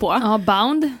som jag kommer på. Ja,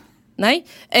 Bound. Nej,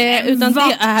 utan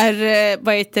det är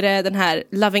vad heter det, den här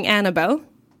Loving Annabelle.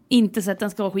 inte sett,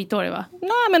 den ska vara skitdålig va?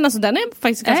 Nej, men alltså den är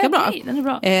faktiskt ganska bra. Nej, den är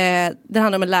bra. Det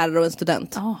handlar om en lärare och en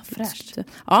student. Fräscht.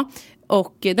 Ja,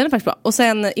 och den är faktiskt bra. Och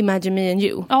sen Imagine Me and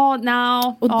You.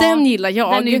 Och den gillar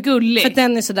jag. Den är ju gullig. För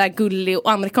den är sådär gullig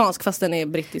och amerikansk fast den är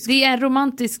brittisk. Det är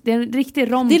romantisk, det är en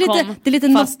riktig romcom. Det är lite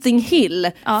Notting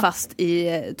Hill fast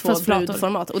i två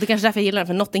brudformat. Och det är kanske därför jag gillar den,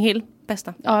 för Notting Hill,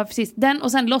 bästa. Ja, precis. Den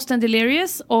och sen Lost and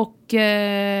Delirious och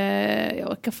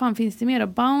vad fan finns det mer?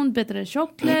 Bound, Better than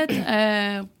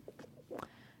Chocolate.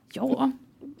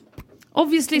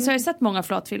 Obviously så har jag sett många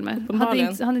flatfilmer. Hade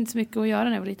inte så mycket att göra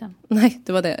när jag var liten. Nej,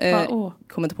 det var det.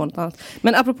 Kommer inte på något annat.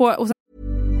 Men apropå...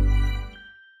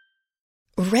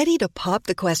 Ready to pop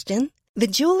the question? The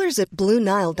jewelers at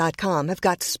BlueNile.com have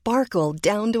got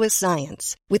sparkle down to a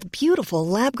science with beautiful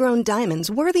lab-grown diamonds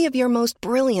worthy of your most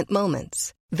brilliant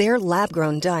moments. Their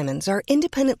lab-grown diamonds are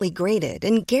independently graded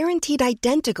and guaranteed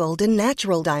identical to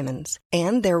natural diamonds.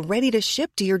 And they're ready to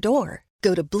ship to your door.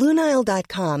 Go to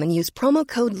BlueNile.com and use promo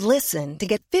code LISTEN to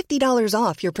get $50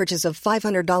 off your purchase of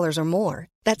 $500 or more.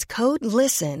 That's code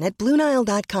LISTEN at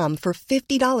BlueNile.com for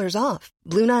 $50 off.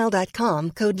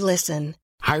 BlueNile.com, code LISTEN.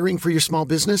 Hiring for your small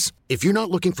business? If you're not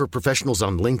looking for professionals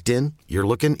on LinkedIn, you're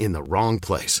looking in the wrong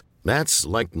place. That's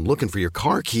like looking for your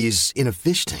car keys in a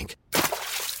fish tank.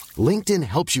 LinkedIn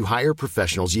helps you hire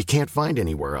professionals you can't find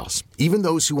anywhere else, even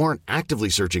those who aren't actively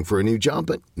searching for a new job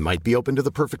but might be open to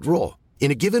the perfect role.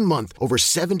 In a given month, over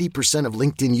 70% of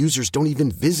LinkedIn users don't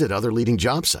even visit other leading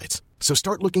job sites. So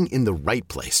start looking in the right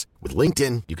place. With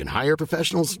LinkedIn, you can hire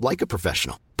professionals like a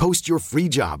professional. Post your free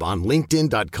job on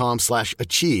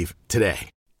linkedin.com/achieve today.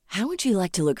 How would you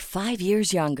like to look 5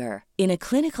 years younger? In a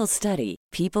clinical study,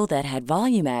 people that had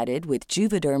volume added with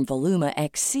Juvederm Voluma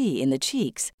XC in the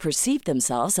cheeks perceived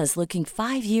themselves as looking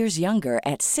 5 years younger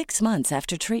at 6 months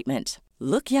after treatment.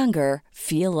 Look younger,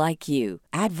 feel like you.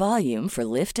 Add volume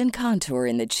for lift and contour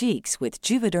in the cheeks with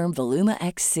Juvederm Voluma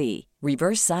XC.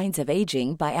 Reverse signs of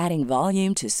aging by adding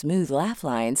volume to smooth laugh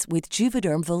lines with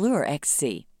Juvederm Volure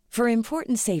XC. For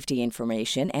important safety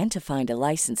information and to find a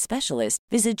licensed specialist,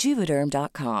 visit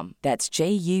Juvederm.com. That's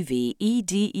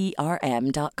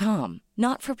JUVEDERM.com.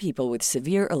 Not for people with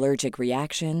severe allergic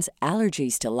reactions,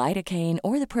 allergies to lidocaine,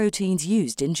 or the proteins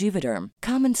used in Juvederm.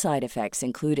 Common side effects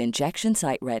include injection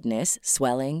site redness,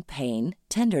 swelling, pain,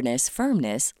 tenderness,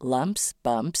 firmness, lumps,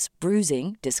 bumps,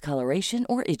 bruising, discoloration,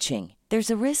 or itching.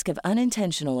 There's a risk of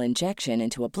unintentional injection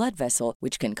into a blood vessel,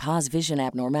 which can cause vision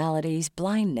abnormalities,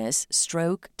 blindness,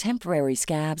 stroke, temporary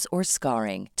scabs, or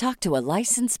scarring. Talk to a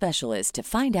licensed specialist to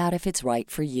find out if it's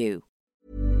right for you.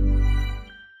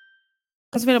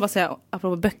 Så vill jag bara säga,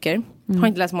 apropå böcker. Jag har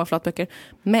inte läst många flatböcker.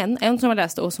 Men en som jag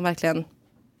läste och som verkligen...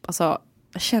 Alltså,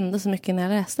 jag kände så mycket när jag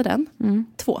läste den.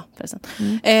 2 förresten.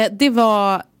 Det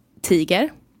var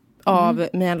Tiger av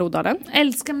Mia Lodalen.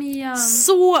 Älskar Mia.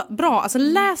 Så bra, alltså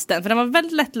läs den. För den var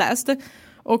väldigt lättläst.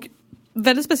 Och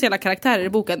väldigt speciella karaktärer i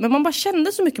boken. Men man bara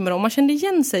kände så mycket med dem. Man kände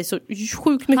igen sig så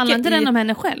sjukt mycket. Handlar inte den om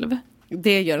henne själv?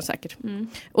 Det gör den säkert.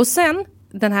 Och sen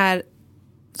den här...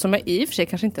 som jag i och för sig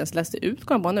kanske inte ens läste ut,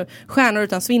 kom på nu. Stjärnor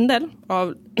utan svindel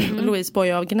av Louise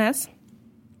Boye av Gnäs.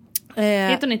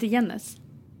 Heter hon inte Jennes?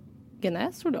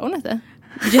 Gnäs tror du hon hette?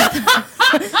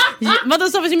 Vadå,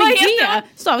 stavas ju med G?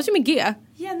 Stavas ju med G.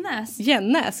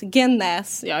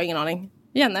 Gnäs. Jag har ingen aning.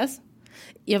 Jennes.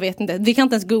 Jag vet inte. Vi kan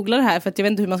inte ens googla det här för att jag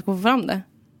vet inte hur man ska få fram det.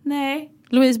 Nej.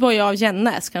 Louise Boye av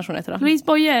Gnäs kanske hon heter då. Louise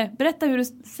Boye, berätta hur du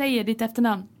säger ditt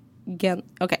efternamn.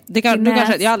 Okej. Du kanske,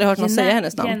 jag har aldrig hört någon säga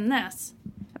hennes namn. Gnäs.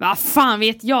 Vad fan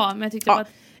vet jag, men jag tyckte att...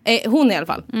 hon i alla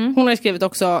fall. Hon har skrivit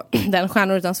också den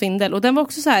Stjärnor utan svindel. Och den var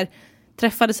också så här,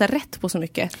 träffade så här rätt på så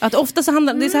mycket. Att ofta så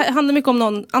handlar det handlar mycket om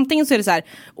någon, antingen så är det så här,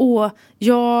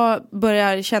 jag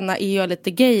börjar känna, är jag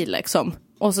lite gay liksom.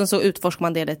 Och sen så utforskar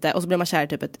man det lite och så blir man kär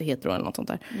typ ett hetero eller något sånt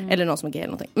där. Eller någon som är gay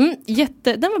eller någonting.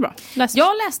 Den var bra.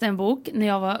 Jag läste en bok när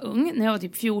jag var ung, när jag var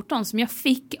typ 14, som jag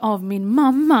fick av min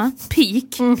mamma,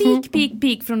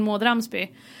 Peak från Maud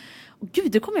Ramsby. Och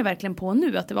gud, det kom jag verkligen på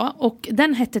nu att det var. Och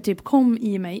den hette typ Kom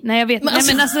i mig. Nej, jag vet. Nej,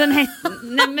 men alltså den hette...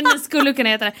 Nej, men den skulle kunna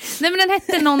heta det. Nej, men den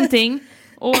hette någonting.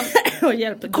 Och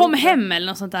Kom hem eller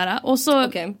något sånt där. Och så var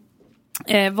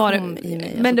det...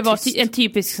 Men det var en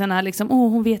typisk sån här liksom...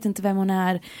 hon vet inte vem hon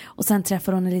är. Och sen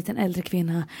träffar hon en liten äldre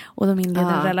kvinna. Och de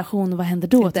inleder en relation. Och vad händer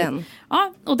då? Typ.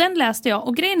 Ja, och den läste jag.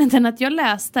 Och grejen är den att jag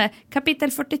läste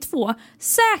kapitel 42.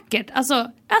 Säkert.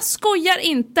 Alltså, jag skojar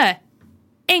inte.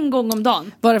 En gång om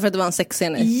dagen. Bara för att det var en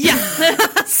sexscen? Ja!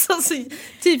 så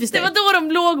typiskt. Det var då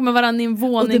de låg med varandra i en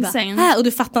våningssäng. Och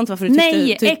du fattar inte varför du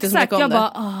tyckte exakt, så mycket om det.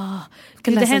 Jag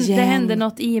bara, det hände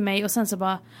något i mig. Och sen så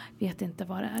bara, vet inte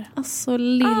vad det är. Alltså,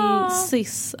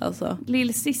 lill-sis alltså.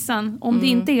 Lill-sissan. Om det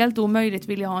inte är helt omöjligt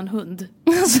vill jag ha en hund.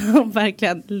 Alltså,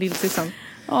 verkligen, lill-sissan.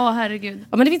 herregud.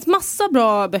 Ja, men det finns massa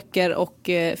bra böcker och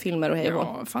filmer och hej.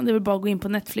 Ja, fan, det är väl bara att gå in på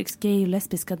Netflix. Gay och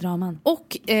lesbiska draman.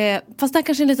 Och, fast det här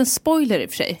kanske är en liten spoiler i och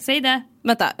för sig. Säg det.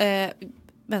 Vänta,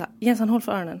 Jensan, håll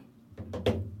för öronen.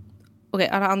 Okej,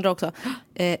 alla andra också.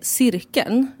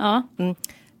 Cirkeln. Ja.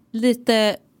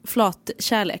 Lite flat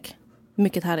kärlek.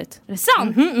 Mycket härligt. Är det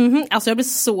sant? Alltså jag blev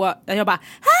så... Jag bara...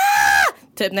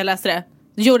 Typ när jag läste det.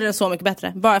 Gjorde den så mycket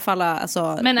bättre. Bara för alla...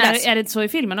 Alltså, men är det så i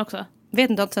filmen också? Vet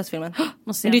inte, jag har inte sett filmen.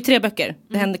 Men det är ju 3 böcker.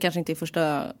 Det händer kanske inte i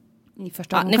första... Ni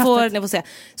får se.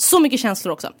 Så mycket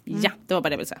känslor också. Ja, det var bara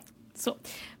det jag ville säga. Så.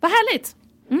 Vad härligt.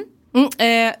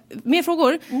 Mer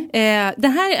frågor.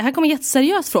 Den här kommer en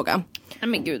jätteseriös fråga. Nej,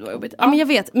 men gud vad jobbigt. Ja, men jag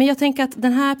vet. Men jag tänker att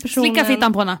den här personen... Slicka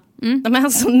fittan på henne. Men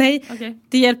alltså, nej. Okay.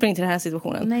 Det hjälper inte i den här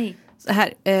situationen. Nej. Så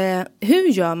här, hur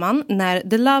gör man när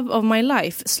the love of my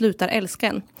life slutar älska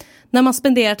en? När man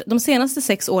spenderat de senaste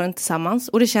 6 åren tillsammans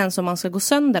och det känns som man ska gå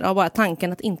sönder av bara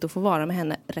tanken att inte få vara med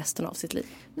henne resten av sitt liv.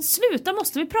 Men sluta,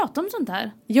 måste vi prata om sånt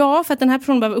här? Ja, för att den här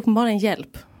personen behöver uppenbarligen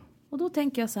hjälp. Och då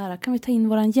tänker jag så här, kan vi ta in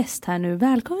våran gäst här nu?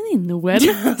 Välkommen in, Noel.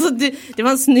 Alltså, det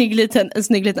var en snygg liten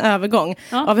övergång.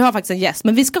 Ja, vi har faktiskt en gäst.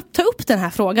 Men vi ska ta upp den här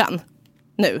frågan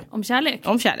nu. Om kärlek?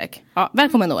 Om kärlek. Ja,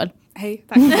 välkommen Noel. Hej,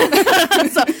 tack.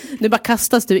 Alltså, nu bara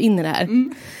kastas du in i det här.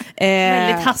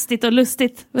 Väldigt hastigt och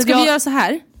lustigt. Ska vi göra så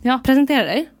här? Ja. Presentera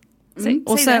dig.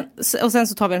 Och sen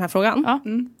så tar vi den här frågan. Ja.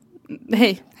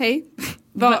 Hej.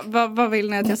 Vad vill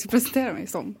ni att jag ska presentera mig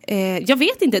som? Jag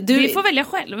vet inte. Vi får välja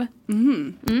själv.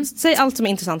 Säg allt som är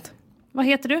intressant. Vad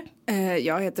heter du?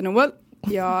 Jag heter Noel.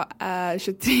 Jag är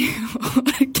 23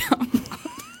 år gammal.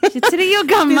 23 år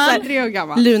gammal. 23 år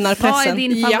gammal. Lunarpressen. Vad är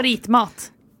din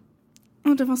favoritmat?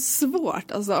 Det var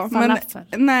svårt alltså. Falafel.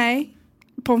 Men nej,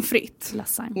 pommes frites.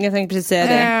 Lasagne. Jag tänkte precis säga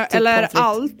det. Typ eller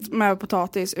allt med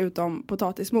potatis utom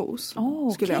potatismos.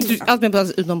 Skulle jag säga. Allt med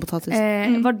potatis utom potatis.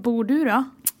 Vart bor du då?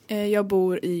 Jag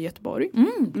bor i Göteborg.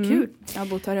 Kul. Jag har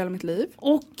bott här hela mitt liv.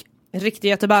 Och En riktig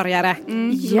göteborgare.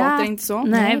 Låter inte så.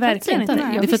 Nej, verkligen inte.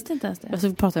 Nej. Jag visste inte ens det. Jag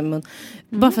ska prata med mun.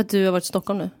 Bara för att du har varit i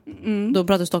Stockholm nu. Då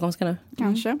pratar du stockholmska nu.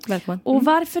 Kanske. Välkommen. Och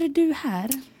varför är du här?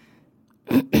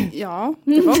 Ja,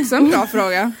 det var också en bra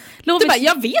fråga. Du bara,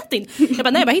 jag vet inte. Jag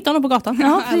bara, nej, jag bara hittade honom på gatan.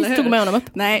 Ja, precis. Tog med honom upp.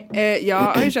 Nej, jag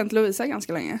har ju känt Lovisa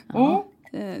ganska länge.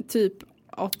 Typ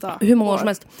 8 Hur många år som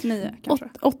helst? 9 kanske.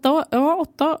 8 år, ja,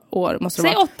 8 år måste det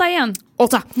Säg vara. 8 igen.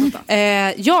 8.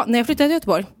 Ja, när jag flyttade till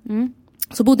Göteborg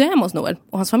så bodde jag hemma hos Noel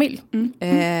och hans familj.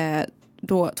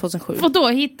 Då 2007. Och då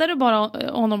hittar du bara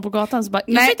honom på gatan så bara,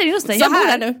 jag sitter in hos dig, jag bor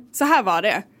här nu. Så här var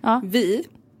det. Ja. Vi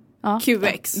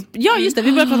QX. Ja, just det,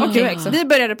 vi började prata om QX. Vi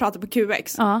började prata på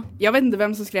QX. Jag vet inte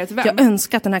vem som skrev till vem. Jag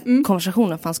önskar att den här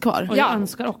konversationen fanns kvar. Och jag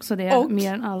önskar också det och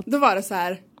mer än allt. Då var det så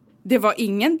här, det var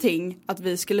ingenting att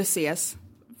vi skulle ses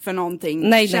för någonting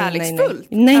kärleksfullt.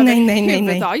 Nej. Nej,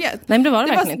 men det var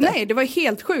det verkligen inte. Nej, det var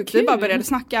helt sjukt. Vi bara började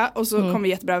snacka och så kom vi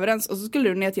jättebra överens och så skulle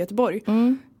du ner till Göteborg.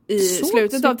 I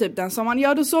slutet av typ den sommaren.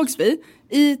 Ja, då sågs vi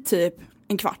i typ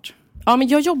en kvart. Ja, men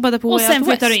jag jobbade på och sen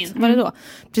flyttade du in. Var det då?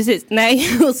 Precis. Nej,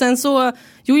 och sen så...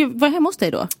 Jo, jag var hemma hos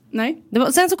dig då. Nej.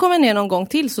 Sen så kom jag ner någon gång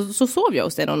till så sov jag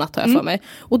hos dig någon natt, har jag för mig.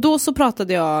 Och då så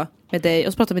pratade jag med dig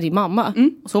och så pratade med din mamma.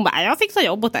 Och så hon bara, jag fixar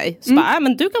jobb åt dig. Så bara,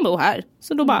 men du kan bo här.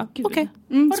 Så då bara, okej.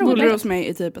 Så bodde du hos mig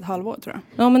i typ ett halvår, tror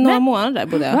jag. Ja, men några månader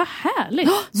bodde jag. Vad härligt.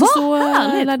 Så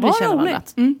lärde vi känna varandra.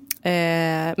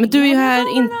 Men du är ju här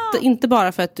inte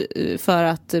bara för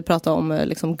att prata om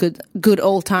liksom good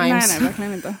old times. Nej,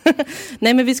 verkligen inte.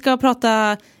 Nej, men vi ska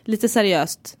prata lite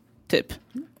seriöst typ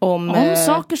om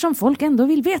saker som folk ändå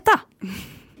vill veta.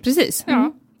 Precis.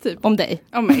 Ja, typ. Om dig.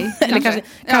 Om mig. Eller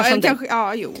kanske om dig.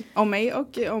 Ja, jo. Om mig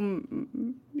och om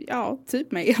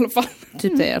typ mig i alla fall.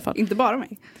 Typ dig i alla fall. Inte bara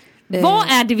mig.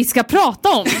 Vad är det vi ska prata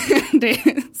om?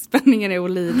 Spänningen är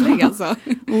olidlig alltså.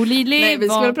 Olidlig. Nej, vi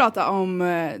skulle prata om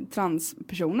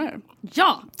transpersoner.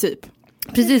 Ja, typ.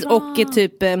 Precis, och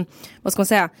typ, vad ska man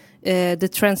säga? The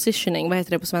transitioning, vad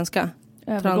heter det på svenska?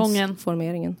 Övergången.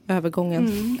 Transformeringen.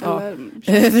 Övergången. Ja.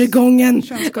 Eller Övergången.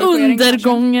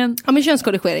 Undergången. Ja, men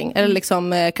könskorrigering. Eller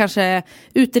liksom kanske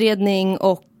utredning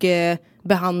och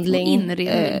behandling.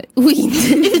 Och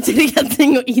inredning.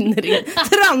 Utredning och inredning.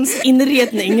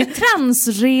 Transinredning.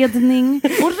 Transredning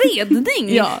och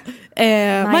redning. Ja.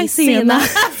 Maizena.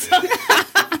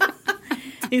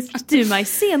 Du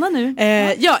Maizena nu.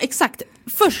 Ja, exakt.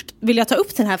 Först vill jag ta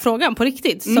upp den här frågan på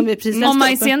riktigt. Som vi precis om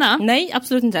Maizena? Nej,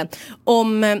 absolut inte.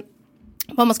 Om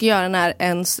vad man ska göra när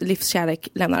ens livskärlek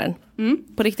lämnar en.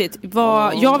 På riktigt.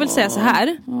 Jag vill säga så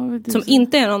här. Som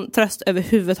inte är någon tröst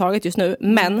överhuvudtaget just nu.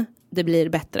 Men det blir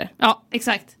bättre. Ja,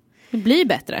 exakt. Det blir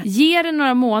bättre. Ge det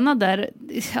några månader.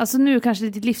 Alltså nu kanske det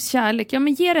är ditt livskärlek. Ja,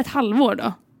 men ge det ett halvår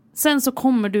då. Sen så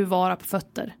kommer du vara på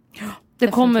fötter. Det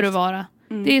kommer du vara.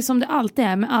 Det är som det alltid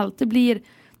är med allt.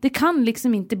 Det kan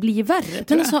liksom inte bli värre.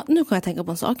 Men alltså, nu kan jag tänka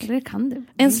på en sak. Det kan det.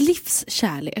 Ens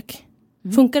livskärlek,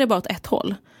 funkar det bara åt ett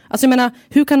håll? Alltså jag menar,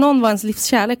 hur kan någon vara ens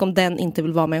livskärlek om den inte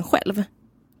vill vara med en själv?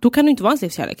 Då kan det inte vara ens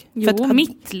livskärlek. Jo,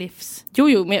 mitt livs.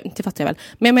 Jo, men det fattar jag väl.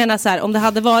 Men jag menar så här, om det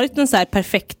hade varit en så här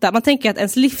perfekta... Man tänker att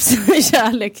ens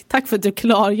livskärlek... Tack för att du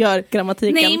klargör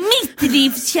grammatiken. Nej, mitt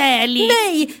livskärlek!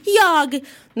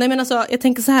 Nej, men alltså, jag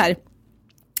tänker så här.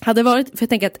 Hade varit... För jag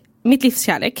tänker att mitt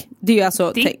livskärlek, det är ju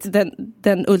alltså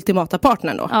den ultimata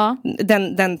partnern då. Ja.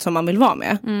 Den som man vill vara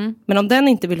med. Men om den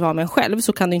inte vill vara med en själv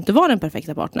så kan det inte vara den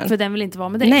perfekta partnern. För den vill inte vara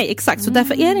med dig. Nej, exakt. Så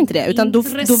därför är det inte det. Utan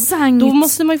då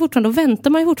måste man ju fortfarande, då väntar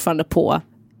man ju fortfarande på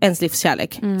ens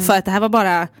livskärlek. För att det här var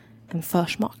bara en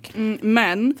försmak.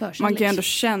 Men man kan ju ändå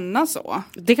känna så.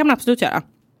 Det kan man absolut göra.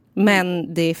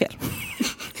 Men det är fel.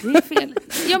 Det är fel.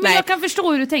 Ja, men jag kan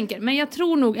förstå hur du tänker. Men jag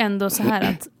tror nog ändå så här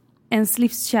att ens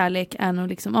livskärlek är nog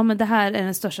liksom, men det här är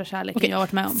den största kärleken jag har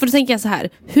varit med om. För då tänker jag så här,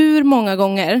 hur många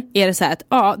gånger är det så här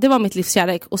att det var mitt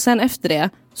livskärlek och sen efter det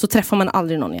så träffar man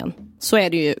aldrig någon igen. Så är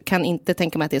det ju, kan inte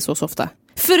tänka mig att det är så ofta.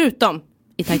 Förutom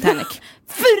i Titanic.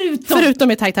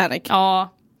 Förutom i Titanic.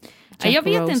 Ja. Jag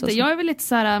vet inte, jag är väl lite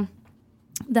så här,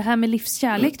 det här med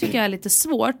livskärlek tycker jag är lite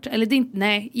svårt. Eller det är inte,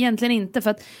 nej, egentligen inte. För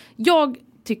att jag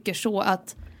tycker så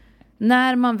att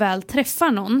när man väl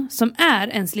träffar någon som är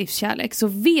ens livskärlek så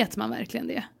vet man verkligen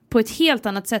det. På ett helt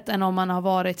annat sätt än om man har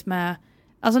varit med...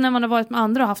 Alltså när man har varit med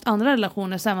andra och haft andra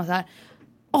relationer så är man så här...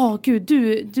 Gud,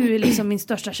 du är liksom min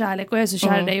största kärlek och jag är så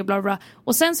kär i dig och bla bla.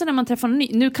 Och sen så när man träffar någon ny...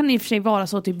 Nu kan det i och för sig vara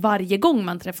så typ varje gång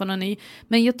man träffar någon ny.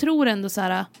 Men jag tror ändå så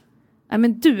här...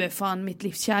 men du är fan mitt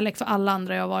livskärlek för alla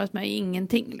andra jag har varit med är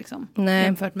ingenting liksom. Nej.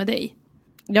 Jämfört med dig.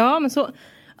 Ja, men så...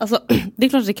 Alltså, det är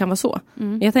klart att det kan vara så.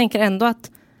 Jag tänker ändå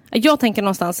att... Jag tänker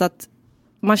någonstans att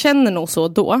man känner nog så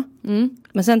då.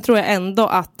 Men sen tror jag ändå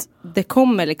att det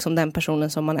kommer liksom den personen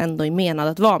som man ändå är menad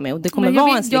att vara med. Och det kommer vara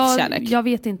ens livskärlek. Jag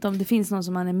vet inte om det finns någon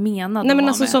som man är menad Nej, men att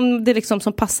alltså vara med. Som det liksom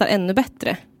som passar ännu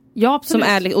bättre. Ja, absolut.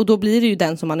 Som är, och då blir det ju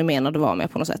den som man är menad att vara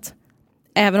med på något sätt.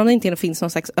 Även om det inte finns någon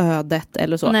slags ödet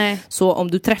eller så. Nej. Så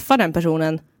om du träffar den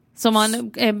personen som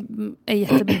man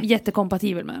är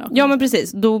jättekompatibel med. Då. Ja, men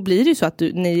precis. Då blir det ju så att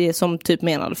ni är som typ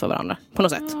menade för varandra. På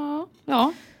något sätt.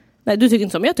 Ja. Nej, du tycker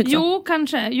inte som jag tycker. Jo,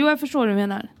 kanske. Jo, jag förstår vad du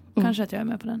menar. Kanske att jag är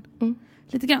med på den.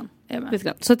 Lite grann är jag med. Lite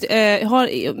grann. Så att,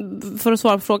 för att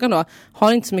svara på frågan då.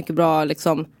 Har inte så mycket bra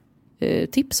liksom,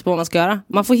 tips på vad man ska göra.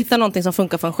 Man får hitta någonting som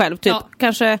funkar för en själv. Typ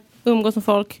kanske umgås med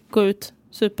folk, gå ut,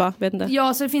 supa, vet inte.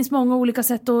 Ja, så det finns många olika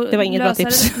sätt att det var inget lösa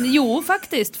bra tips. Det. Jo,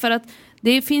 faktiskt. För att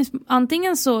det finns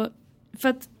antingen så... För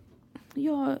att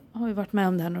jag har ju varit med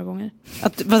om det här några gånger.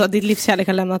 Att ditt livskärlek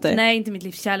har lämnat dig? Nej, inte mitt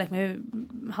livskärlek, men jag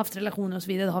har haft relationer och så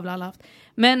vidare. Det har väl alla haft.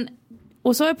 Men,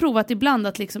 och så har jag provat ibland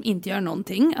att liksom inte göra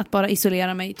någonting. Att bara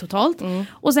isolera mig totalt.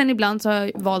 Och sen ibland så har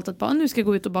jag valt att bara, nu ska jag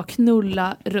gå ut och bara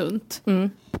knulla runt.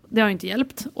 Det har inte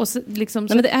hjälpt. Och så, liksom,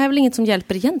 nej, men det är väl inget som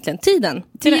hjälper egentligen.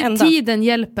 Tiden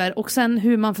hjälper. Och sen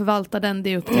hur man förvaltar den,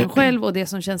 det är upp till en själv. Och det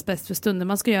som känns bäst för stunden.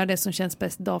 Man ska göra det som känns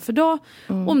bäst dag för dag.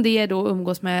 Om det är då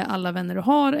umgås med alla vänner du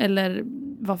har. Eller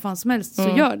vad fan som helst,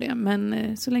 så gör det.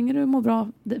 Men så länge du mår bra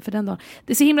för den dagen.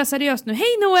 Det är så himla seriöst nu.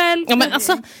 Hej Noel! Ja, men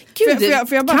alltså, gud,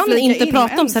 får jag bara kan inte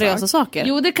prata om seriösa saker.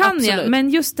 Jo, det kan jag. Men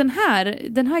just den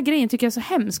här grejen tycker jag är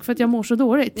så hemsk. För att jag mår så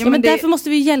dåligt. Ja, men därför måste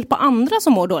vi hjälpa andra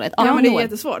som mår dåligt. Ja, men det är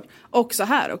jättesvårt. Och så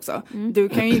här också. Du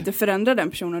kan ju inte förändra den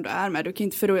personen du är med. Du kan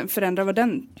inte förändra vad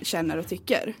den känner och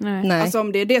tycker. Nej. Alltså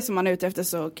om det är det som man är ute efter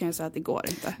så kan jag säga att det går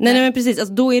inte. Nej, men precis.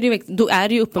 Alltså, då är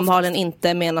det ju uppenbarligen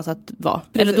inte menat att vara.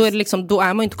 Eller då är det liksom, då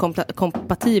är man ju inte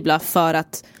kompatibla för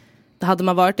att hade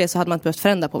man varit det så hade man inte behövt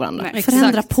förändra på varandra. Nej,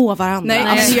 förändra på varandra. Nej,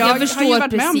 alltså, jag har ju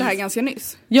varit med om det här ganska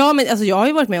nyss. Ja, men alltså, jag har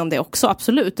ju varit med om det också,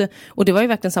 absolut. Och det var ju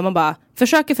verkligen så man bara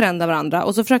försöker förändra varandra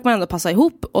och så försöker man ändå passa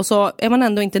ihop och så är man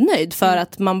ändå inte nöjd för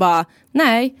att man bara,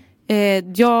 nej,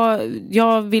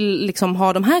 jag vill liksom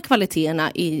ha de här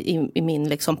kvaliteterna i min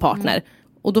liksom partner.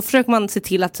 Och då försöker man se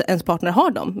till att ens partner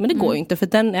har dem. Men det går ju inte, för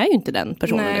den är ju inte den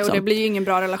personen. Nej, liksom. Och det blir ju ingen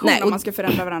bra relation om man ska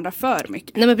förändra varandra för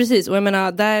mycket. Nej, men precis. Och jag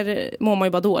menar, där mår man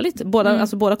ju bara dåligt. Båda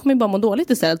kommer ju bara må dåligt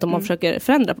istället om man försöker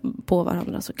förändra på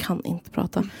varandra. Så kan inte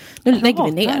prata. Nu lägger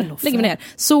vi ner.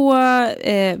 Så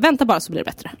vänta bara så blir det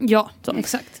bättre. Ja, så.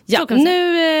 Exakt. Ja,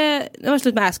 nu var det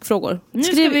slut med ask-frågor.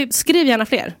 Skriv gärna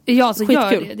fler. Ja, så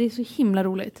gör det. Det är så himla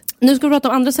roligt. Nu ska vi prata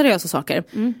om andra seriösa saker.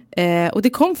 Och det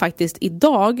kom faktiskt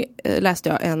idag, läste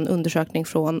jag en undersökning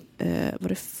från var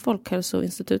det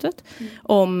Folkhälsoinstitutet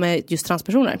om just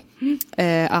transpersoner.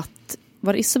 Att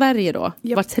var det i Sverige då,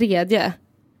 var tredje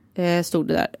stod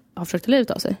det där, har försökt ta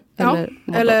livet av sig.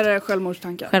 Eller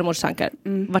självmordstankar.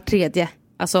 Var tredje.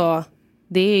 Alltså,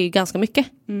 det är ju ganska mycket.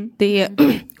 Det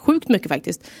är sjukt mycket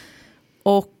faktiskt.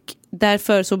 Och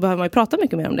därför så behöver man ju prata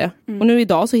mycket mer om det. Och nu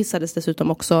idag så hissades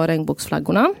dessutom också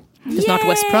regnbågsflaggorna. Det är snart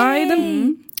West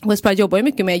Pride. West Pride jobbar ju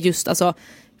mycket med just, alltså,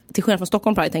 till skillnad från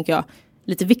Stockholm Pride tänker jag,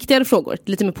 lite viktigare frågor,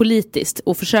 lite mer politiskt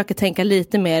och försöka tänka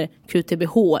lite mer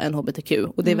QTBH än HBTQ.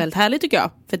 Och det är väldigt härligt tycker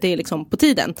jag, för det är liksom på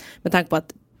tiden. Med tanke på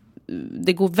att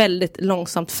det går väldigt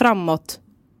långsamt framåt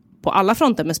på alla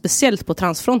fronter, men speciellt på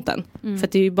transfronten. För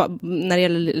att det är ju bara, när det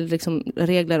gäller liksom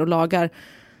regler och lagar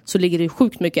så ligger det ju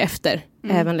sjukt mycket efter.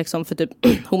 Även liksom för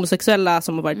typ homosexuella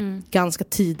som har varit ganska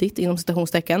tidigt inom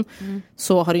citationstecken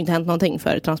så har det inte hänt någonting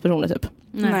för transpersoner typ.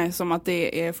 Nej, som att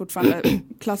det är fortfarande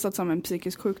klassat som en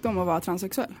psykisk sjukdom att vara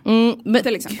transsexuell. Men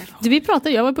till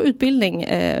exempel. Jag var på utbildning,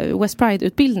 West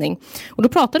Pride-utbildning. Och då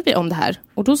pratade vi om det här.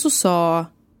 Och då så sa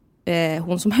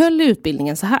hon som höll i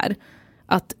utbildningen så här.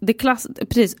 Att det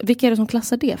precis, vilka är det som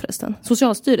klassar det förresten?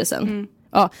 Socialstyrelsen.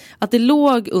 Ja, att det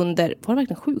låg under, var det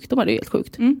verkligen sjukdomar? Det är ju helt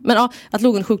sjukt. Men ja, att det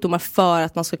låg under sjukdomar för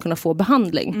att man ska kunna få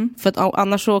behandling. För att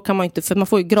annars så kan man inte, för man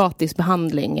får ju gratis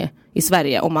behandling i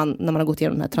Sverige när man har gått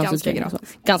igenom den här transutredningen.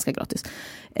 Ganska gratis.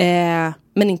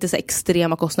 Men inte så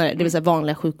extrema kostnader, det vill säga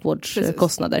vanliga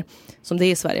sjukvårdskostnader som det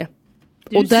är i Sverige.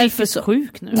 Du är därför så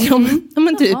sjuk nu. Ja,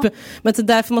 men typ. Men så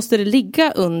därför måste det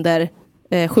ligga under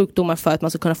sjukdomar för att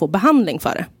man ska kunna få behandling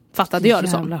för det. Fattade jag det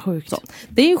som. Så.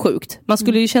 Det är ju sjukt. Man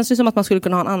skulle ju känns ju som att man skulle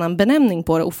kunna ha en annan benämning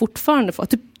på det och fortfarande få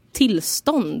typ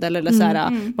tillstånd eller så här.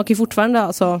 Man kan ju fortfarande,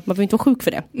 alltså, man behöver inte vara sjuk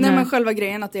för det. Nej, men själva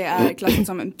grejen att det är klassat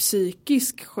som en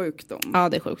psykisk sjukdom. Ja,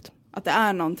 det är sjukt. Att det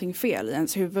är någonting fel i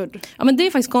ens huvud. Ja, men det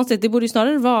är faktiskt konstigt. Det borde ju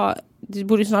snarare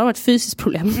vara ett fysiskt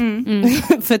problem.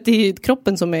 För att det är ju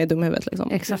kroppen som är dum i huvudet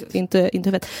liksom. Exakt. Inte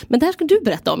huvudet. Men det här ska du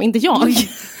berätta om, inte jag.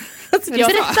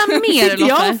 Berätta mer, Lotta.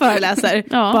 Jag föreläser.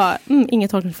 Bara,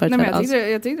 inget tolkningsföreträde alls.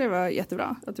 Jag tyckte det var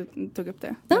jättebra att du tog upp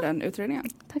det. Den utredningen.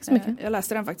 Tack så mycket. Jag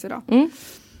läste den faktiskt idag.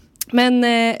 Men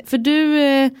för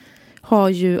du har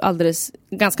ju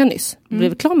ganska nyss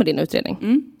blivit klar med din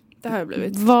utredning. Det har jag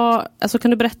blivit. Alltså,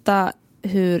 kan du berätta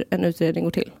hur en utredning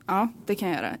går till? Ja, det kan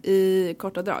jag göra i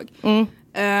korta drag.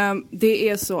 Det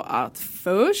är så att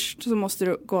först så måste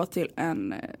du gå till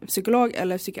en psykolog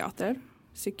eller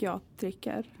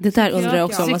psykiatriker. Det där undrar jag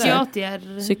också om.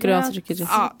 Psykiatriker.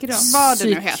 Ja, vad det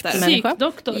nu heter.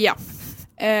 Psykdoktor. Ja.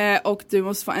 Och du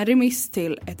måste få en remiss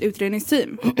till ett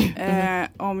utredningsteam.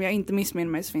 Om jag inte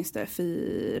missminner mig så finns det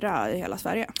 4 i hela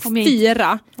Sverige.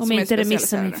 4? Om inte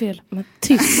remissen är fel. Men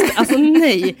tyst, alltså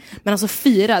nej. Men alltså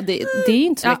 4, det är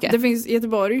inte så mycket. Det finns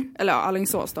Göteborg, eller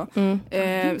Alingsås då.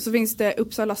 Så finns det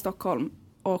Uppsala, Stockholm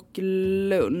och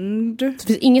Lund. Så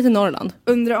finns inget i Norrland?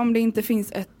 Undrar om det inte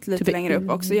finns ett lite längre upp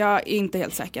också. Jag är inte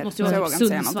helt säker. Måste vara så jag vågar inte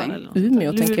säga någonting.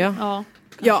 Umeå tänker jag.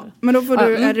 Ja, men då får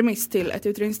du en remiss till ett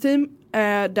utredningsteam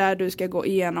där du ska gå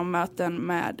igenom möten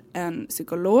med en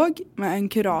psykolog, med en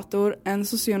kurator, en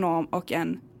socionom och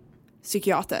en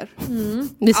psykiater.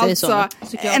 Vi säger alltså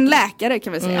en läkare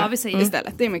kan vi säga. Ja, vi säger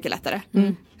istället. Det är mycket lättare.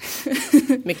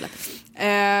 Mycket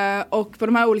lättare. Och på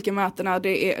de här olika mötena,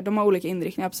 de har olika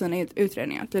inriktningar på sina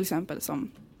utredningar. Till exempel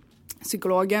som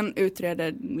psykologen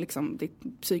utreder liksom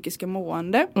ditt psykiska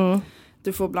mående.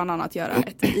 Du får bland annat göra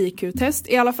ett IQ-test.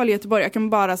 I alla fall i Göteborg. Jag kan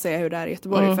bara säga hur det är i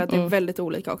Göteborg. För att det är väldigt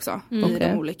olika också. I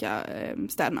de olika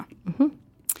städerna.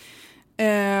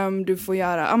 Du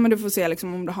får se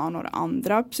liksom om du har några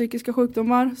andra psykiska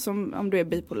sjukdomar. Som om du är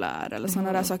bipolär eller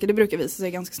sådana där saker. Det brukar visa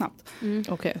sig ganska snabbt.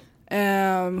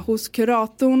 Hos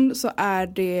kuratorn så är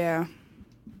det...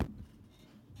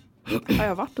 Har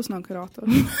jag varit hos någon kurator?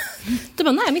 Du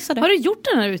bara, nej, jag missade. Har du gjort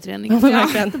den här utredningen?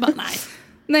 Verkligen. Du bara, nej.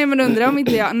 Nej, men undrar om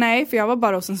inte jag... Nej, för jag var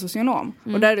bara hos en socionom.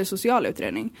 Och där är det social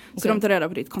utredning. Så de tar reda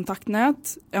på ditt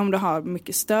kontaktnät. Om du har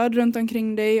mycket stöd runt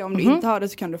omkring dig. Om du inte har det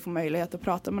så kan du få möjlighet att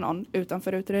prata med någon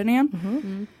utanför utredningen.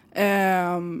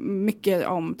 Mycket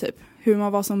om typ hur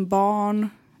man var som barn.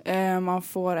 Man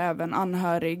får även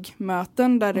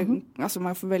anhörigmöten. Där alltså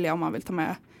man får välja om man vill ta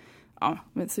med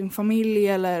sin familj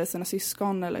eller sina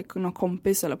syskon. Eller någon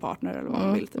kompis eller partner eller vad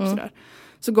man vill. Typ, sådär.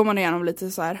 Så går man igenom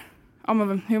lite så här...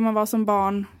 hur man var som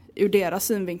barn ur deras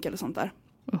synvinkel och sånt där.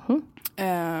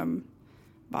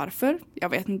 Varför? Jag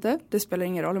vet inte. Det spelar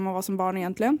ingen roll hur man var som barn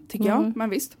egentligen, tycker jag. Men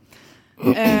visst.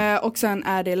 Och sen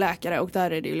är det läkare och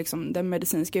där är det ju liksom den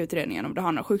medicinska utredningen. Om du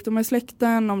har några sjukdomar i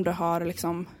släkten, om du har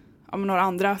liksom, några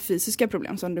andra fysiska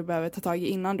problem som du behöver ta tag i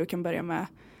innan du kan börja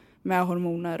med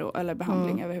hormoner eller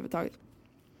behandling överhuvudtaget.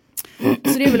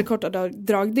 Så det är väl korta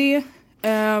drag det.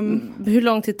 Hur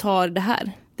lång tid tar det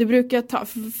här? Det brukar ta,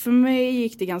 för mig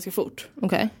gick det ganska fort.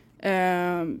 Okej.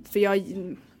 För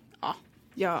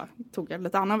jag tog en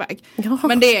lite annan väg.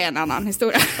 Men det är en annan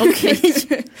historia. Okej.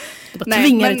 Du bara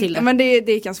tvingade till det. Men det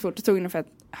gick ganska fort. Det tog ungefär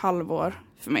ett halvår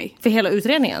för mig. För hela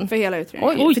utredningen? För hela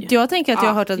utredningen. Oj. För jag tänker att jag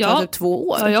har hört att det tar typ 2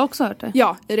 år. Ja, jag har också hört det.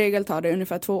 Ja, i regel tar det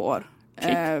ungefär 2 år.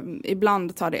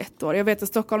 Ibland tar det 1 år. Jag vet att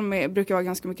Stockholm brukar vara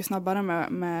ganska mycket snabbare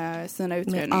med sina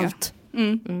utredningar. Med allt.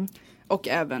 Och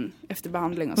även efter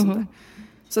behandling och sånt där.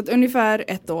 Så att ungefär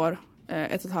 1 år,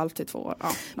 1,5 till 2 år.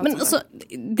 Ja, men alltså,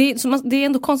 det är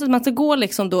ändå konstigt att man ska gå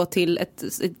liksom då till ett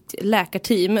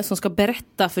läkarteam som ska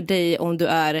berätta för dig om du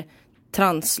är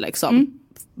trans liksom.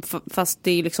 Fast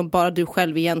det är liksom bara du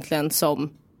själv egentligen som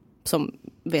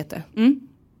vet det.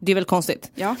 Det är väl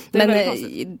konstigt. Ja, det är väldigt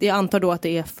konstigt. Jag antar då att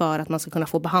det är för att man ska kunna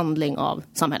få behandling av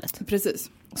samhlet.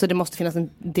 Precis. Så det måste finnas en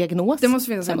diagnos? Det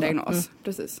måste finnas en diagnos,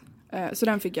 precis. Så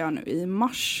den fick jag nu i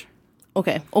mars.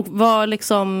 Okej. Och vad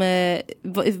liksom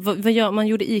vad gör man?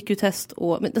 Gjorde IQ-test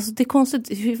och men alltså det är konstigt,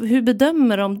 hur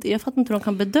bedömer de? Jag fattar inte hur de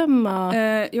kan bedöma.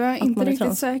 Jag är inte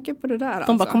riktigt säker på det där.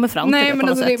 De bara kommer fram till det på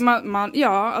något sätt.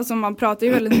 Alltså man pratar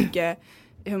ju väldigt mycket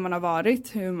hur man har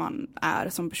varit, hur man är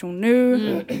som person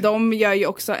nu. De gör ju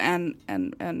också en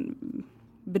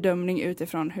bedömning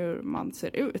utifrån hur man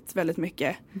ser ut väldigt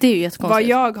mycket. Det är ju jättekonstigt. Vad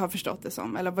jag har förstått det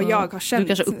som, eller vad jag har känt. Du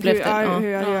kanske upplevt det. Hur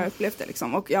jag har upplevt det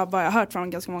liksom. Och jag har hört från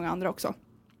ganska många andra också.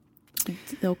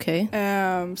 Okej.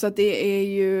 Så att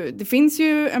det finns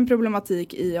ju en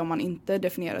problematik i om man inte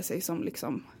definierar sig som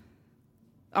liksom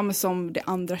men som det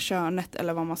andra könet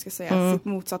eller vad man ska säga, sitt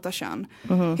motsatta kön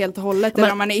helt och hållet,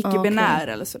 eller om man är icke-binär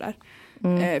eller sådär.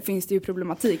 Finns det ju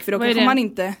problematik, för då kanske man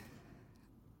inte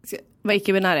vad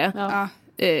icke-binär är? Ja.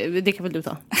 Det kan väl du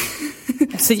ta?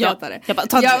 Så jag bara,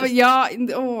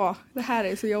 det här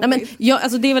är så jobbigt. Nej, men,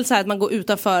 alltså det är väl så här att man går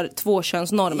utanför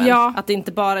tvåkönsnormen. Ja. Att det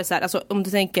inte bara är så här, alltså om du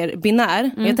tänker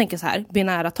binär, jag tänker så här,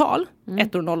 binära tal,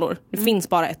 1 och 0. Det finns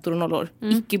bara 1 och 0.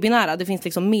 Icke-binära, det finns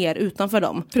liksom mer utanför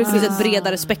dem. Precis. Det finns ett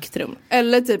bredare spektrum.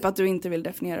 Eller typ att du inte vill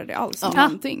definiera det alls som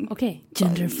någonting. Okej,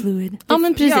 gender fluid. Ja,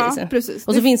 men precis. Ja, precis.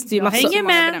 Och så finns det ju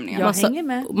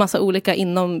massa olika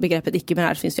inom begreppet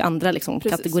icke-binär, finns ju andra liksom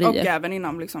kategorier. Och även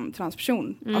inom liksom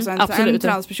transperson. Alltså en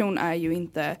transperson är ju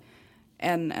inte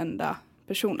en enda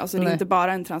person. Alltså det är inte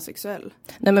bara en transsexuell.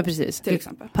 Nej, men precis. Till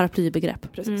exempel.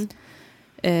 Paraplybegrepp. Precis.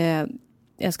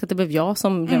 Jag ska att det blev jag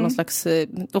som blev någon slags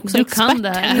också du expert kan det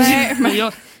här. Nej, men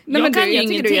jag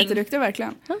tycker du är jätteduktig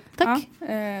verkligen. Ja, tack.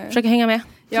 Försöker hänga med.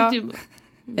 Ja.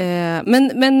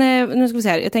 Men nu ska vi se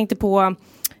här. Jag tänkte på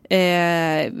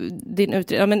din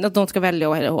utredning, att de ska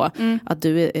välja att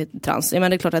du är trans.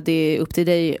 Men det är klart att det är upp till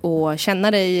dig att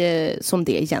känna dig som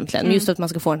det egentligen. Men just att man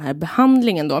ska få den här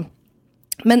behandlingen då.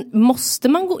 Men måste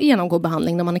man genomgå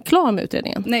behandling när man är klar med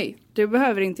utredningen? Nej, du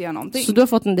behöver inte göra någonting. Så du har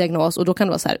fått en diagnos och då kan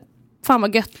det vara så här: fan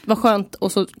vad gött, vad skönt,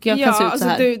 och så kan se ut så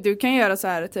här. Du kan göra så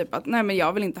här typ att nej, men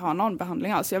jag vill inte ha någon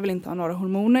behandling alls. Jag vill inte ha några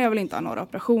hormoner, jag vill inte ha några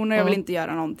operationer, jag vill inte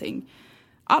göra någonting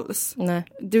alls. Nej.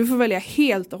 Du får välja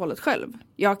helt och hållet själv.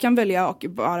 Jag kan välja och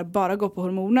bara gå på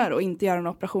hormoner och inte göra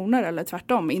några operationer, eller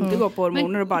tvärtom, inte gå på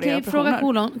hormoner och bara göra operationer.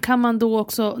 Fråga kan man då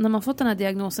också, när man fått den här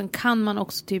diagnosen, kan man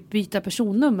också typ byta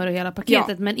personnummer och hela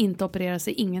paketet, men inte operera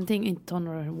sig, ingenting, inte ta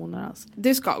några hormoner alls?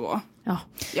 Det ska gå. Ja.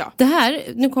 Det här,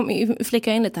 nu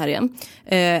fläckar jag in lite här igen,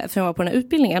 för jag var på den här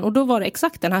utbildningen och då var det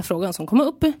exakt den här frågan som kom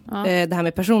upp, det här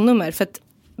med personnummer, för att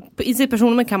i sitt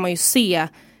personnummer kan man ju se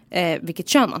vilket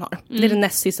kön man har. Det är den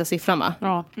näst sista siffran, va?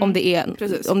 Ja. Om det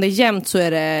är jämnt så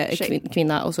är det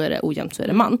kvinna och så är det ojämnt så är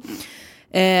det man.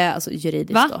 Alltså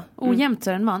juridiskt. Va? Då. Ojämnt så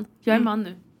är det en man. Jag är man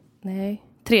nu. Nej.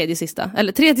 Tredje sista.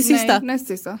 Eller tredje sista. Nej,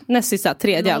 näst sista.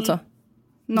 Tredje alltså.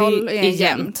 0 är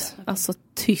jämnt. Alltså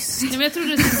tyst. Nej, men jag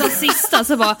trodde du sa sista,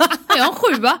 så bara, jag har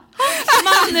 7. Man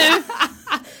nu.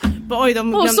 Oj,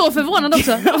 och så förvånad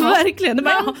också. Verkligen.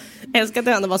 Jag älskar att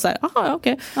det ändå var så här. Aha,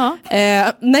 okej. Ja.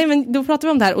 Nej, men då pratade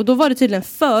vi om det här. Och då var det tydligen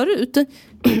förut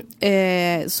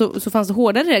så fanns det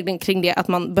hårdare regler kring det. Att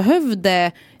man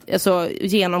behövde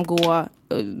genomgå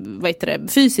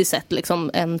fysiskt sett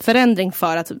liksom en förändring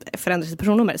för att förändra sitt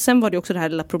personnummer. Sen var det också det här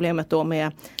lilla problemet då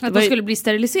med att man skulle bli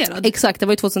steriliserad. Exakt, det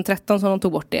var ju 2013 som de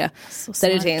tog bort det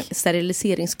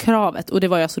steriliseringskravet, och det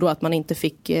var ju alltså då att man inte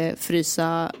fick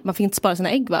frysa, man fick inte spara sina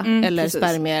ägg, va? Eller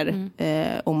spermier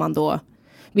om man då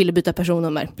ville byta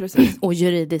personnummer. Precis. Och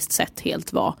juridiskt sett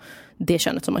helt var det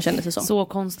könet som man kände sig som. Så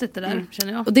konstigt det där,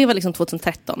 känner jag. Och det var liksom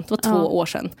 2013, det var 2 år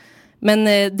sedan. Men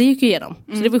det gick ju igenom.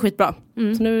 Så det var skitbra.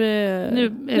 Så nu är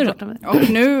det borta med det. Och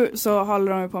nu så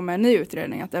håller de på med en ny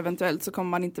utredning. Att eventuellt så kommer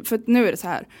man inte... För nu är det så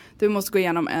här. Du måste gå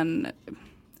igenom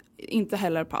inte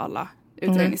heller på alla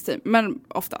utredningsteam, men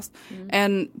oftast.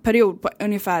 En period på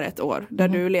ungefär 1 år. Där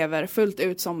du lever fullt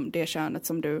ut som det könet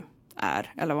som du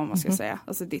är. Eller vad man ska säga.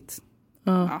 Alltså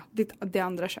det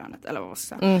andra könet. Eller vad man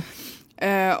ska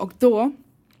säga. Och då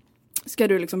ska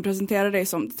du liksom presentera dig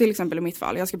som, till exempel i mitt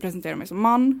fall, jag ska presentera mig som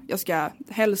man, jag ska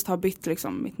helst ha bytt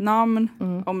liksom mitt namn,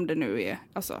 om det nu är,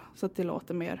 alltså, så att det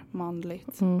låter mer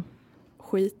manligt.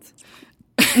 Skit.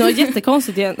 Något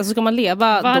jättekonstigt igen. Alltså ska man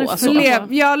leva Varför då? Alltså?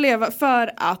 Jag lever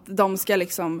för att de ska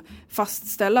liksom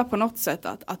fastställa på något sätt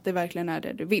att det verkligen är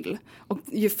det du vill. Och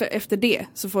efter det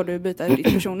så får du byta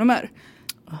ditt personnummer.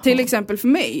 Till exempel för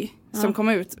mig som kom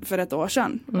ut för ett år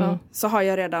sedan, så har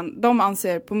jag redan, de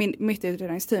anser på mitt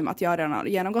utredningsteam att jag redan har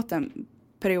genomgått den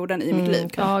perioden i mitt liv.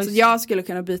 Så jag skulle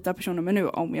kunna byta personnummer nu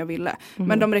om jag ville.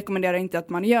 Men de rekommenderar inte att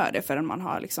man gör det förrän man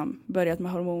har liksom börjat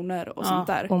med hormoner och sånt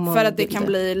där. För att det kan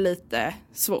bli lite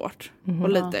svårt och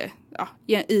lite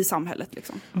i samhället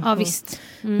liksom. Ja, visst.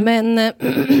 Men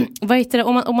vad heter det,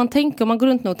 om man går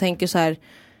runt nu och tänker så här,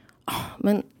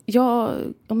 men jag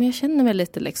känner mig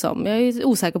lite liksom, jag är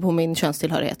osäker på min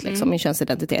könstillhörighet liksom, min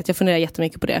könsidentitet. Jag funderar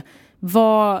jättemycket på det.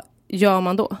 Vad gör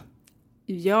man då?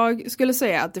 Jag skulle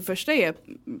säga att det första är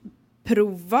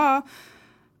prova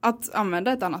att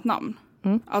använda ett annat namn.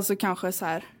 Alltså kanske så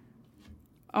här,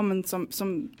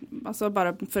 som alltså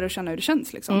bara för att känna hur det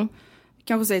känns liksom.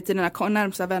 Kanske säga till dina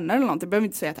närmsta vänner eller något. Jag behöver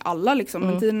inte säga till alla liksom,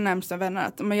 men till dina närmsta vänner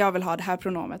att men jag vill ha det här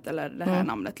pronomet eller det här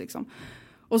namnet liksom.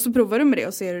 Och så provar du med det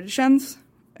och ser hur det känns.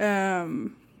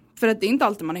 För att det är inte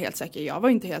alltid man är helt säker. Jag var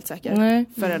inte helt säker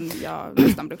förrän jag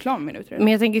nästan blev klar med min utredning.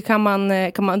 Men jag tänker,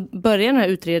 kan man börja den här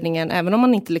utredningen även om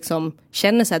man inte liksom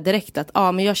känner så här direkt att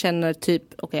men jag känner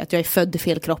typ att jag är född i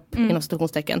fel kropp inom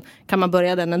situationstecken. Kan man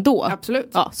börja den ändå? Absolut.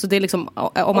 Ja, så det är liksom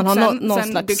om man har någon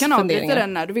slags du kan avbryta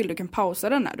den när du vill. Du kan pausa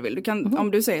den när du vill. Du kan,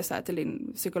 om du säger så här till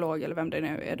din psykolog eller vem det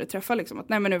nu är du träffar liksom, att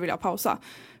nej men nu vill jag pausa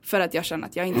för att jag känner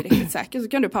att jag är inte riktigt säker, så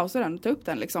kan du pausa den och ta upp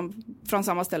den liksom från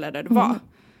samma ställe där du var.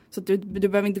 Så att du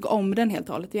behöver inte gå om den helt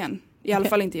och hållet igen. I alla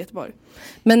fall inte i Göteborg.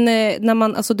 Men när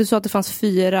man, alltså du sa att det fanns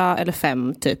 4 eller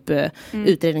 5 typ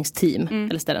utredningsteam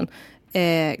eller ställen.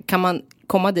 Kan man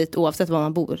komma dit oavsett var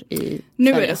man bor i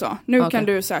Nu Sverige? är det så. Nu kan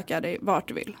du söka dig vart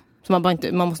du vill. Så man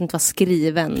måste inte vara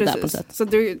skriven där på något sätt. Så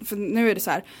för nu är det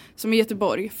så här, som i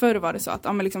Göteborg, förr var det så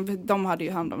att men liksom, de hade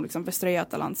ju hand om liksom Västra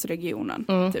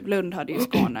Götalandsregionen. Typ Lund hade ju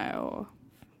Skåne och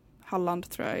Halland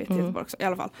tror jag i Göteborg också, i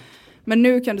alla fall. Men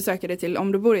nu kan du söka dig till,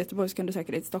 om du bor i Göteborg så kan du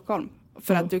söka dig till Stockholm.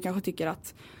 För att du kanske tycker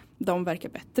att de verkar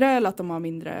bättre eller att de har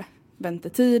mindre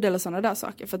väntetid eller sådana där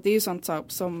saker. För att det är ju sånt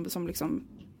som liksom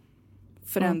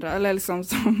förändrar, eller liksom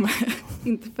som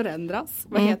inte förändras.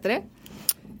 Vad heter det?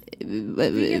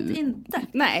 Vet inte.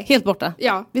 Nej. Helt borta?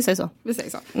 Ja. Vi säger så.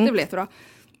 Det blir jättebra.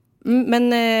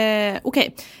 Men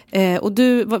okej. Och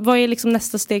du, vad är liksom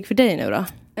nästa steg för dig nu då?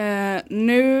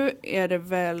 Nu är det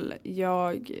väl,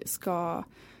 jag ska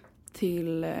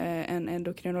till en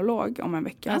endokrinolog om en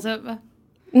vecka. Alltså, va?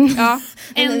 Ja.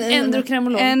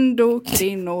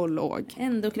 Endokrinolog.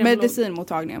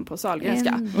 Medicinmottagningen på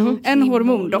Sahlgrenska. En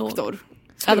hormondoktor.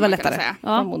 Ja, det var lättare.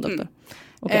 Hormondoktor.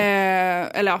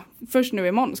 Eller först nu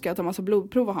imorgon ska jag ta massa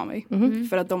blodprov och ha mig.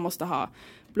 För att de måste ha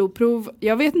blodprov.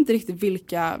 Jag vet inte riktigt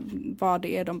vad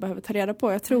det är de behöver ta reda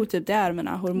på. Jag tror typ det är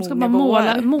mina hormonnivåer.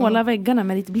 Ska bara måla väggarna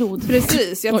med ditt blod.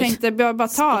 Precis, jag tänkte jag bara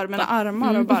tar mina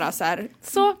armar och bara så här.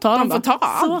 Så de får ta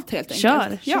allt helt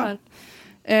enkelt. Kör.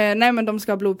 Nej men de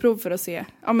ska ha blodprov för att se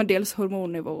men dels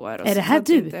hormonnivåer och är det här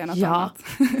du? Ja.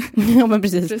 Ja men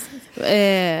precis.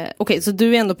 Okej, så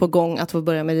du är ändå på gång att få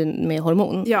börja med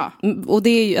hormon. Ja. Och det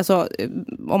är ju alltså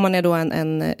om man är då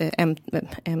en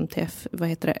MTF, vad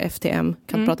heter det? FTM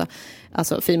kan prata.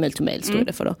 Alltså female to male står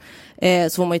det för då.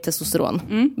 Så får man ju testosteron.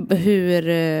 Hur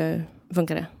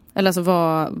funkar det? Eller alltså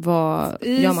vad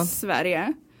gör man? I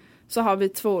Sverige så har vi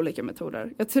 2 olika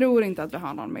metoder. Jag tror inte att vi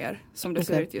har någon mer som det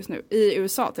ser ut just nu. I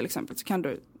USA till exempel så kan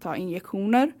du ta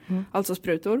injektioner, alltså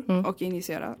sprutor och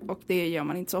injicera. Och det gör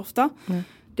man inte så ofta.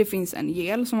 Det finns en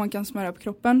gel som man kan smörja på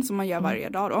kroppen som man gör varje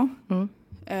dag då.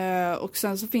 Och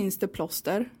sen så finns det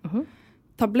plåster.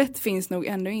 Tablett finns nog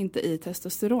ännu inte i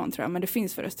testosteron tror jag, men det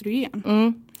finns för östrogen.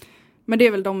 Men det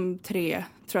är väl de 3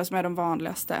 tror jag som är de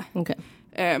vanligaste.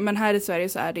 Men här i Sverige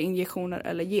så är det injektioner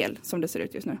eller gel som det ser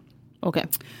ut just nu.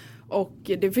 Och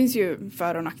det finns ju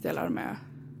för- och nackdelar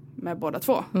med båda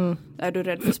 2. Är du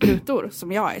rädd för sprutor,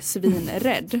 som jag är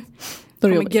svinrädd,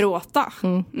 kommer gråta.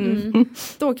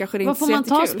 Då kanske det inte är så jättekul. Vad får man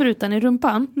ta sprutan i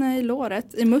rumpan? Nej, i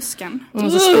låret, i muskeln.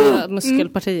 Och så stora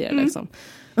muskelpartier liksom.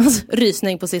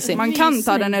 Rysning på Cissi. Man kan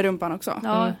ta den i rumpan också.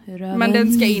 Ja, men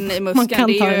den ska in i muskeln. Man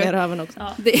kan ta den i röven också.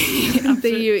 Ja. Det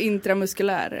är ju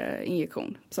intramuskulär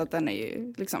injektion. Så att den är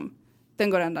ju liksom, den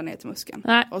går ända ner till muskeln.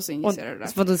 Och så injicerar du där.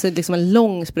 Så det är liksom en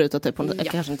lång spruta typ. Jag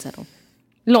kanske inte säger lång.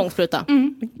 Lång spruta.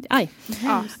 Aj.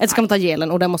 Eller ska man ta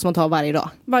gelen och den måste man ta varje dag?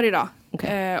 Varje dag.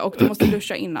 Och du måste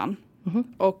duscha innan.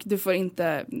 Och du får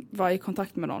inte vara i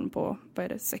kontakt med någon på,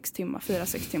 6 timmar,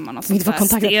 4-6 timmar. Alltså inte vara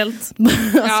kontakt. Stelt.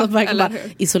 Alltså eller bara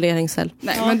isoleringscell.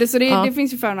 Nej, men det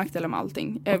finns ju för- och nackdelar med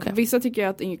allting. Vissa tycker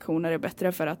att injektioner är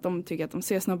bättre för att de tycker att de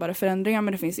ser snabbare förändringar,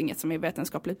 men det finns inget som är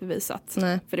vetenskapligt bevisat.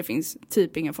 Nej. För det finns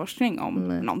typ ingen forskning om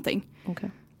någonting. Okay.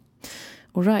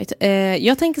 All right.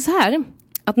 Jag tänker så här,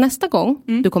 att nästa gång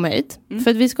du kommer hit,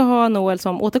 för att vi ska ha Noel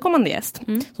som återkommande gäst,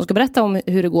 som ska berätta om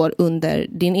hur det går under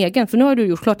din egen, för nu har du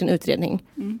gjort klart din utredning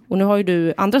och nu har ju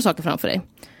du andra saker framför dig.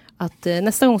 Att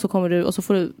nästa gång så kommer du, och så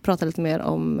får du prata lite mer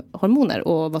om hormoner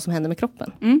och vad som händer med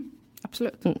kroppen.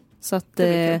 Absolut. Så att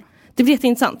det blir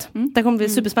jätteintressant. Det kommer bli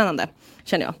superspännande,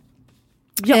 känner jag.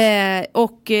 Ja.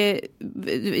 Och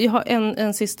jag har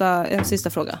en sista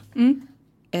fråga.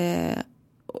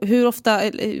 Hur ofta,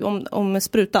 om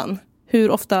sprutan,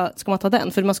 hur ofta ska man ta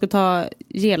den? För man ska ta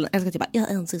jag ska typ bara,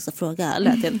 en sista fråga.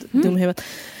 Lät helt dum i huvudet.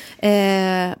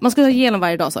 Man ska ta gelen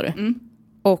varje dag, sa du.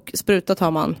 Och spruta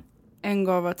tar man en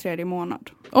gång var 3:e månad.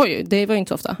 Oj, det var ju inte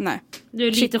så ofta. Nej. Det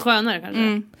är lite skönare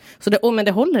kanske. Så men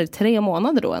det håller 3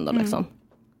 månader då ändå liksom.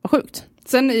 Vad sjukt.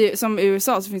 Sen som i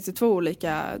USA så finns det 2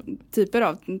 olika typer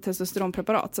av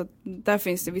testosteronpreparat. Så där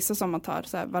finns det vissa som man tar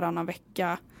så här varannan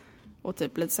vecka och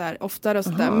typ lite så här oftare och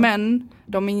sådär. Men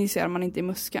de injicerar man inte i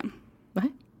muskeln.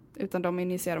 Nej. Utan de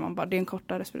injicerar man bara, det är en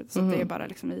kortare spruta, så det är bara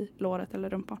liksom i låret eller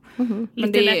rumpan. Men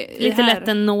lite lite lätt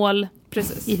en nål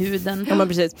precis. I huden. Ja, men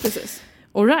precis.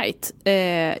 All right.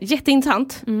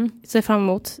 Jätteintressant. Ser fram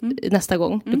emot nästa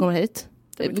gång du kommer hit.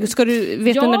 Ska du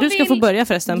veta när du ska få börja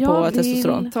förresten på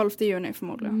testosteron? 12 juni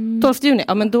förmodligen. 12 juni,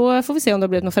 ja men då får vi se om det har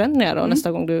blivit några förändringar då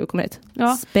nästa gång du kommer hit.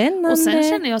 Ja. Spännande. Och sen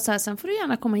känner jag så här, sen får du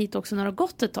gärna komma hit också när det har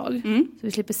gått ett tag. Så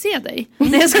vi slipper se dig.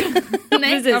 Nej,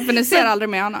 ja, för ni ser aldrig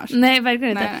med annars. Nej,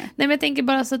 verkligen inte. Nej, men jag tänker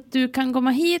bara så att du kan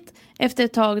komma hit efter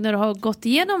ett tag när du har gått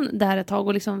igenom det här ett tag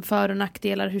och liksom för- och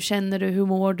nackdelar. Hur känner du, hur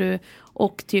mår du?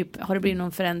 Och typ, har det blivit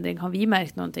någon förändring? Har vi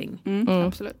märkt någonting?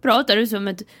 Absolut. Pratar du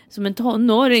som en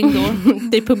tonåring då?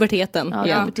 Det är puberteten.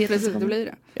 Ja, precis, det blir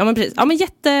det. Ja men precis. Ja men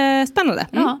jättespännande.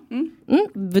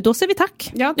 Då säger vi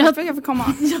tack. Ja, tack för att jag fick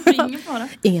komma. Ingen fara.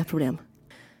 Inga problem.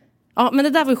 Ja men det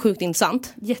där var ju sjukt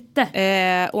intressant.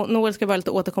 Jätte. Och Noel ska vara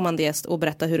lite återkommande gäst och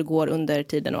berätta hur det går under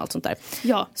tiden och allt sånt där.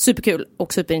 Ja. Superkul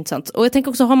och superintressant. Och jag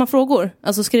tänker också, har man frågor,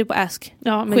 alltså skriv på Ask.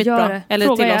 Ja, men skitbra. gör det. Eller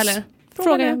Fråga till jag, oss. eller?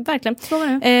 Fråga verkligen. Fråga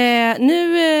nu.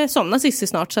 Nu somnar Cissi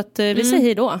snart så att vi säger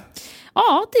hej då.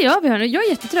 Ja, det gör vi hörni. Jag är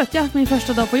jättetrött. Jag har haft min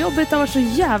första dag på jobbet. Det har varit så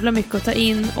jävla mycket att ta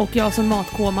in. Och jag har sån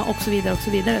matkoma och så vidare och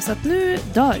så vidare. Så att nu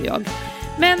dör jag.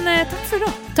 Men tack för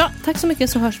idag. Ja, tack så mycket,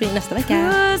 så hörs vi nästa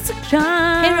vecka. Puss och kram.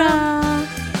 Hej då.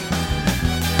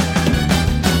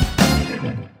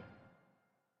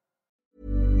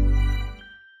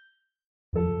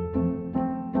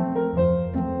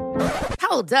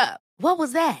 Hold up. What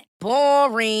was that?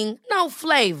 Boring. No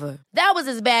flavor. That was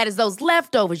as bad as those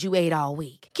leftovers you ate all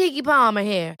week. Keke Palmer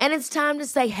here, and it's time to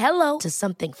say hello to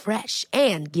something fresh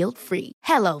and guilt-free.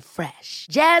 Hello Fresh.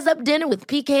 Jazz up dinner with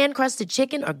pecan-crusted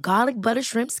chicken or garlic butter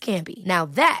shrimp scampi. Now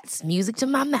that's music to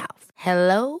my mouth.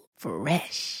 Hello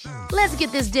Fresh. Let's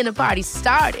get this dinner party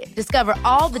started. Discover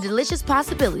all the delicious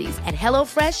possibilities at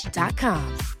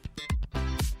hellofresh.com.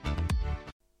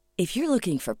 If you're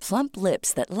looking for plump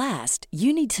lips that last,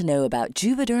 you need to know about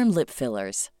Juvederm lip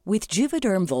fillers. With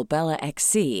Juvederm Volbella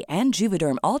XC and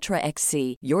Juvederm Ultra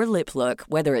XC, your lip look,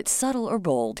 whether it's subtle or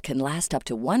bold, can last up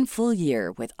to 1 full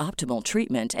year with optimal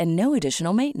treatment and no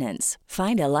additional maintenance.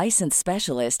 Find a licensed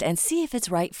specialist and see if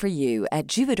it's right for you at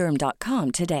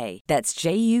Juvederm.com today. That's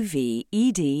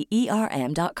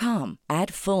JUVEDERM.com.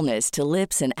 Add fullness to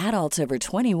lips in adults over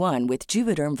 21 with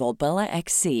Juvederm Volbella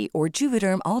XC or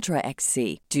Juvederm Ultra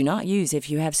XC. Do not use if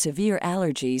you have severe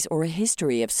allergies or a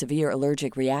history of severe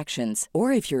allergic reactions,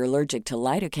 or if you're allergic to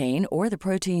lidocaine or the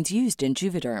proteins used in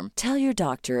Juvederm. Tell your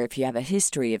doctor if you have a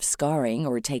history of scarring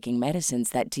or taking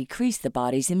medicines that decrease the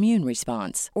body's immune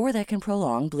response or that can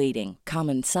prolong bleeding.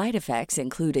 Common side effects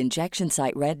include injection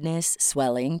site redness,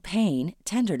 swelling, pain,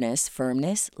 tenderness,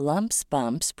 firmness, lumps,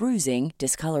 bumps, bruising,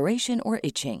 discoloration, or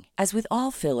itching. As with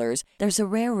all fillers, there's a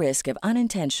rare risk of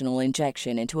unintentional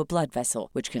injection into a blood vessel,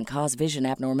 which can cause vision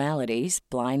abnormalities,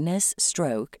 blindness,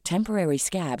 stroke, temporary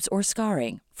scabs, or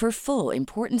scarring. For full,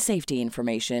 important safety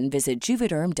information, visit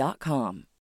Juvederm.com.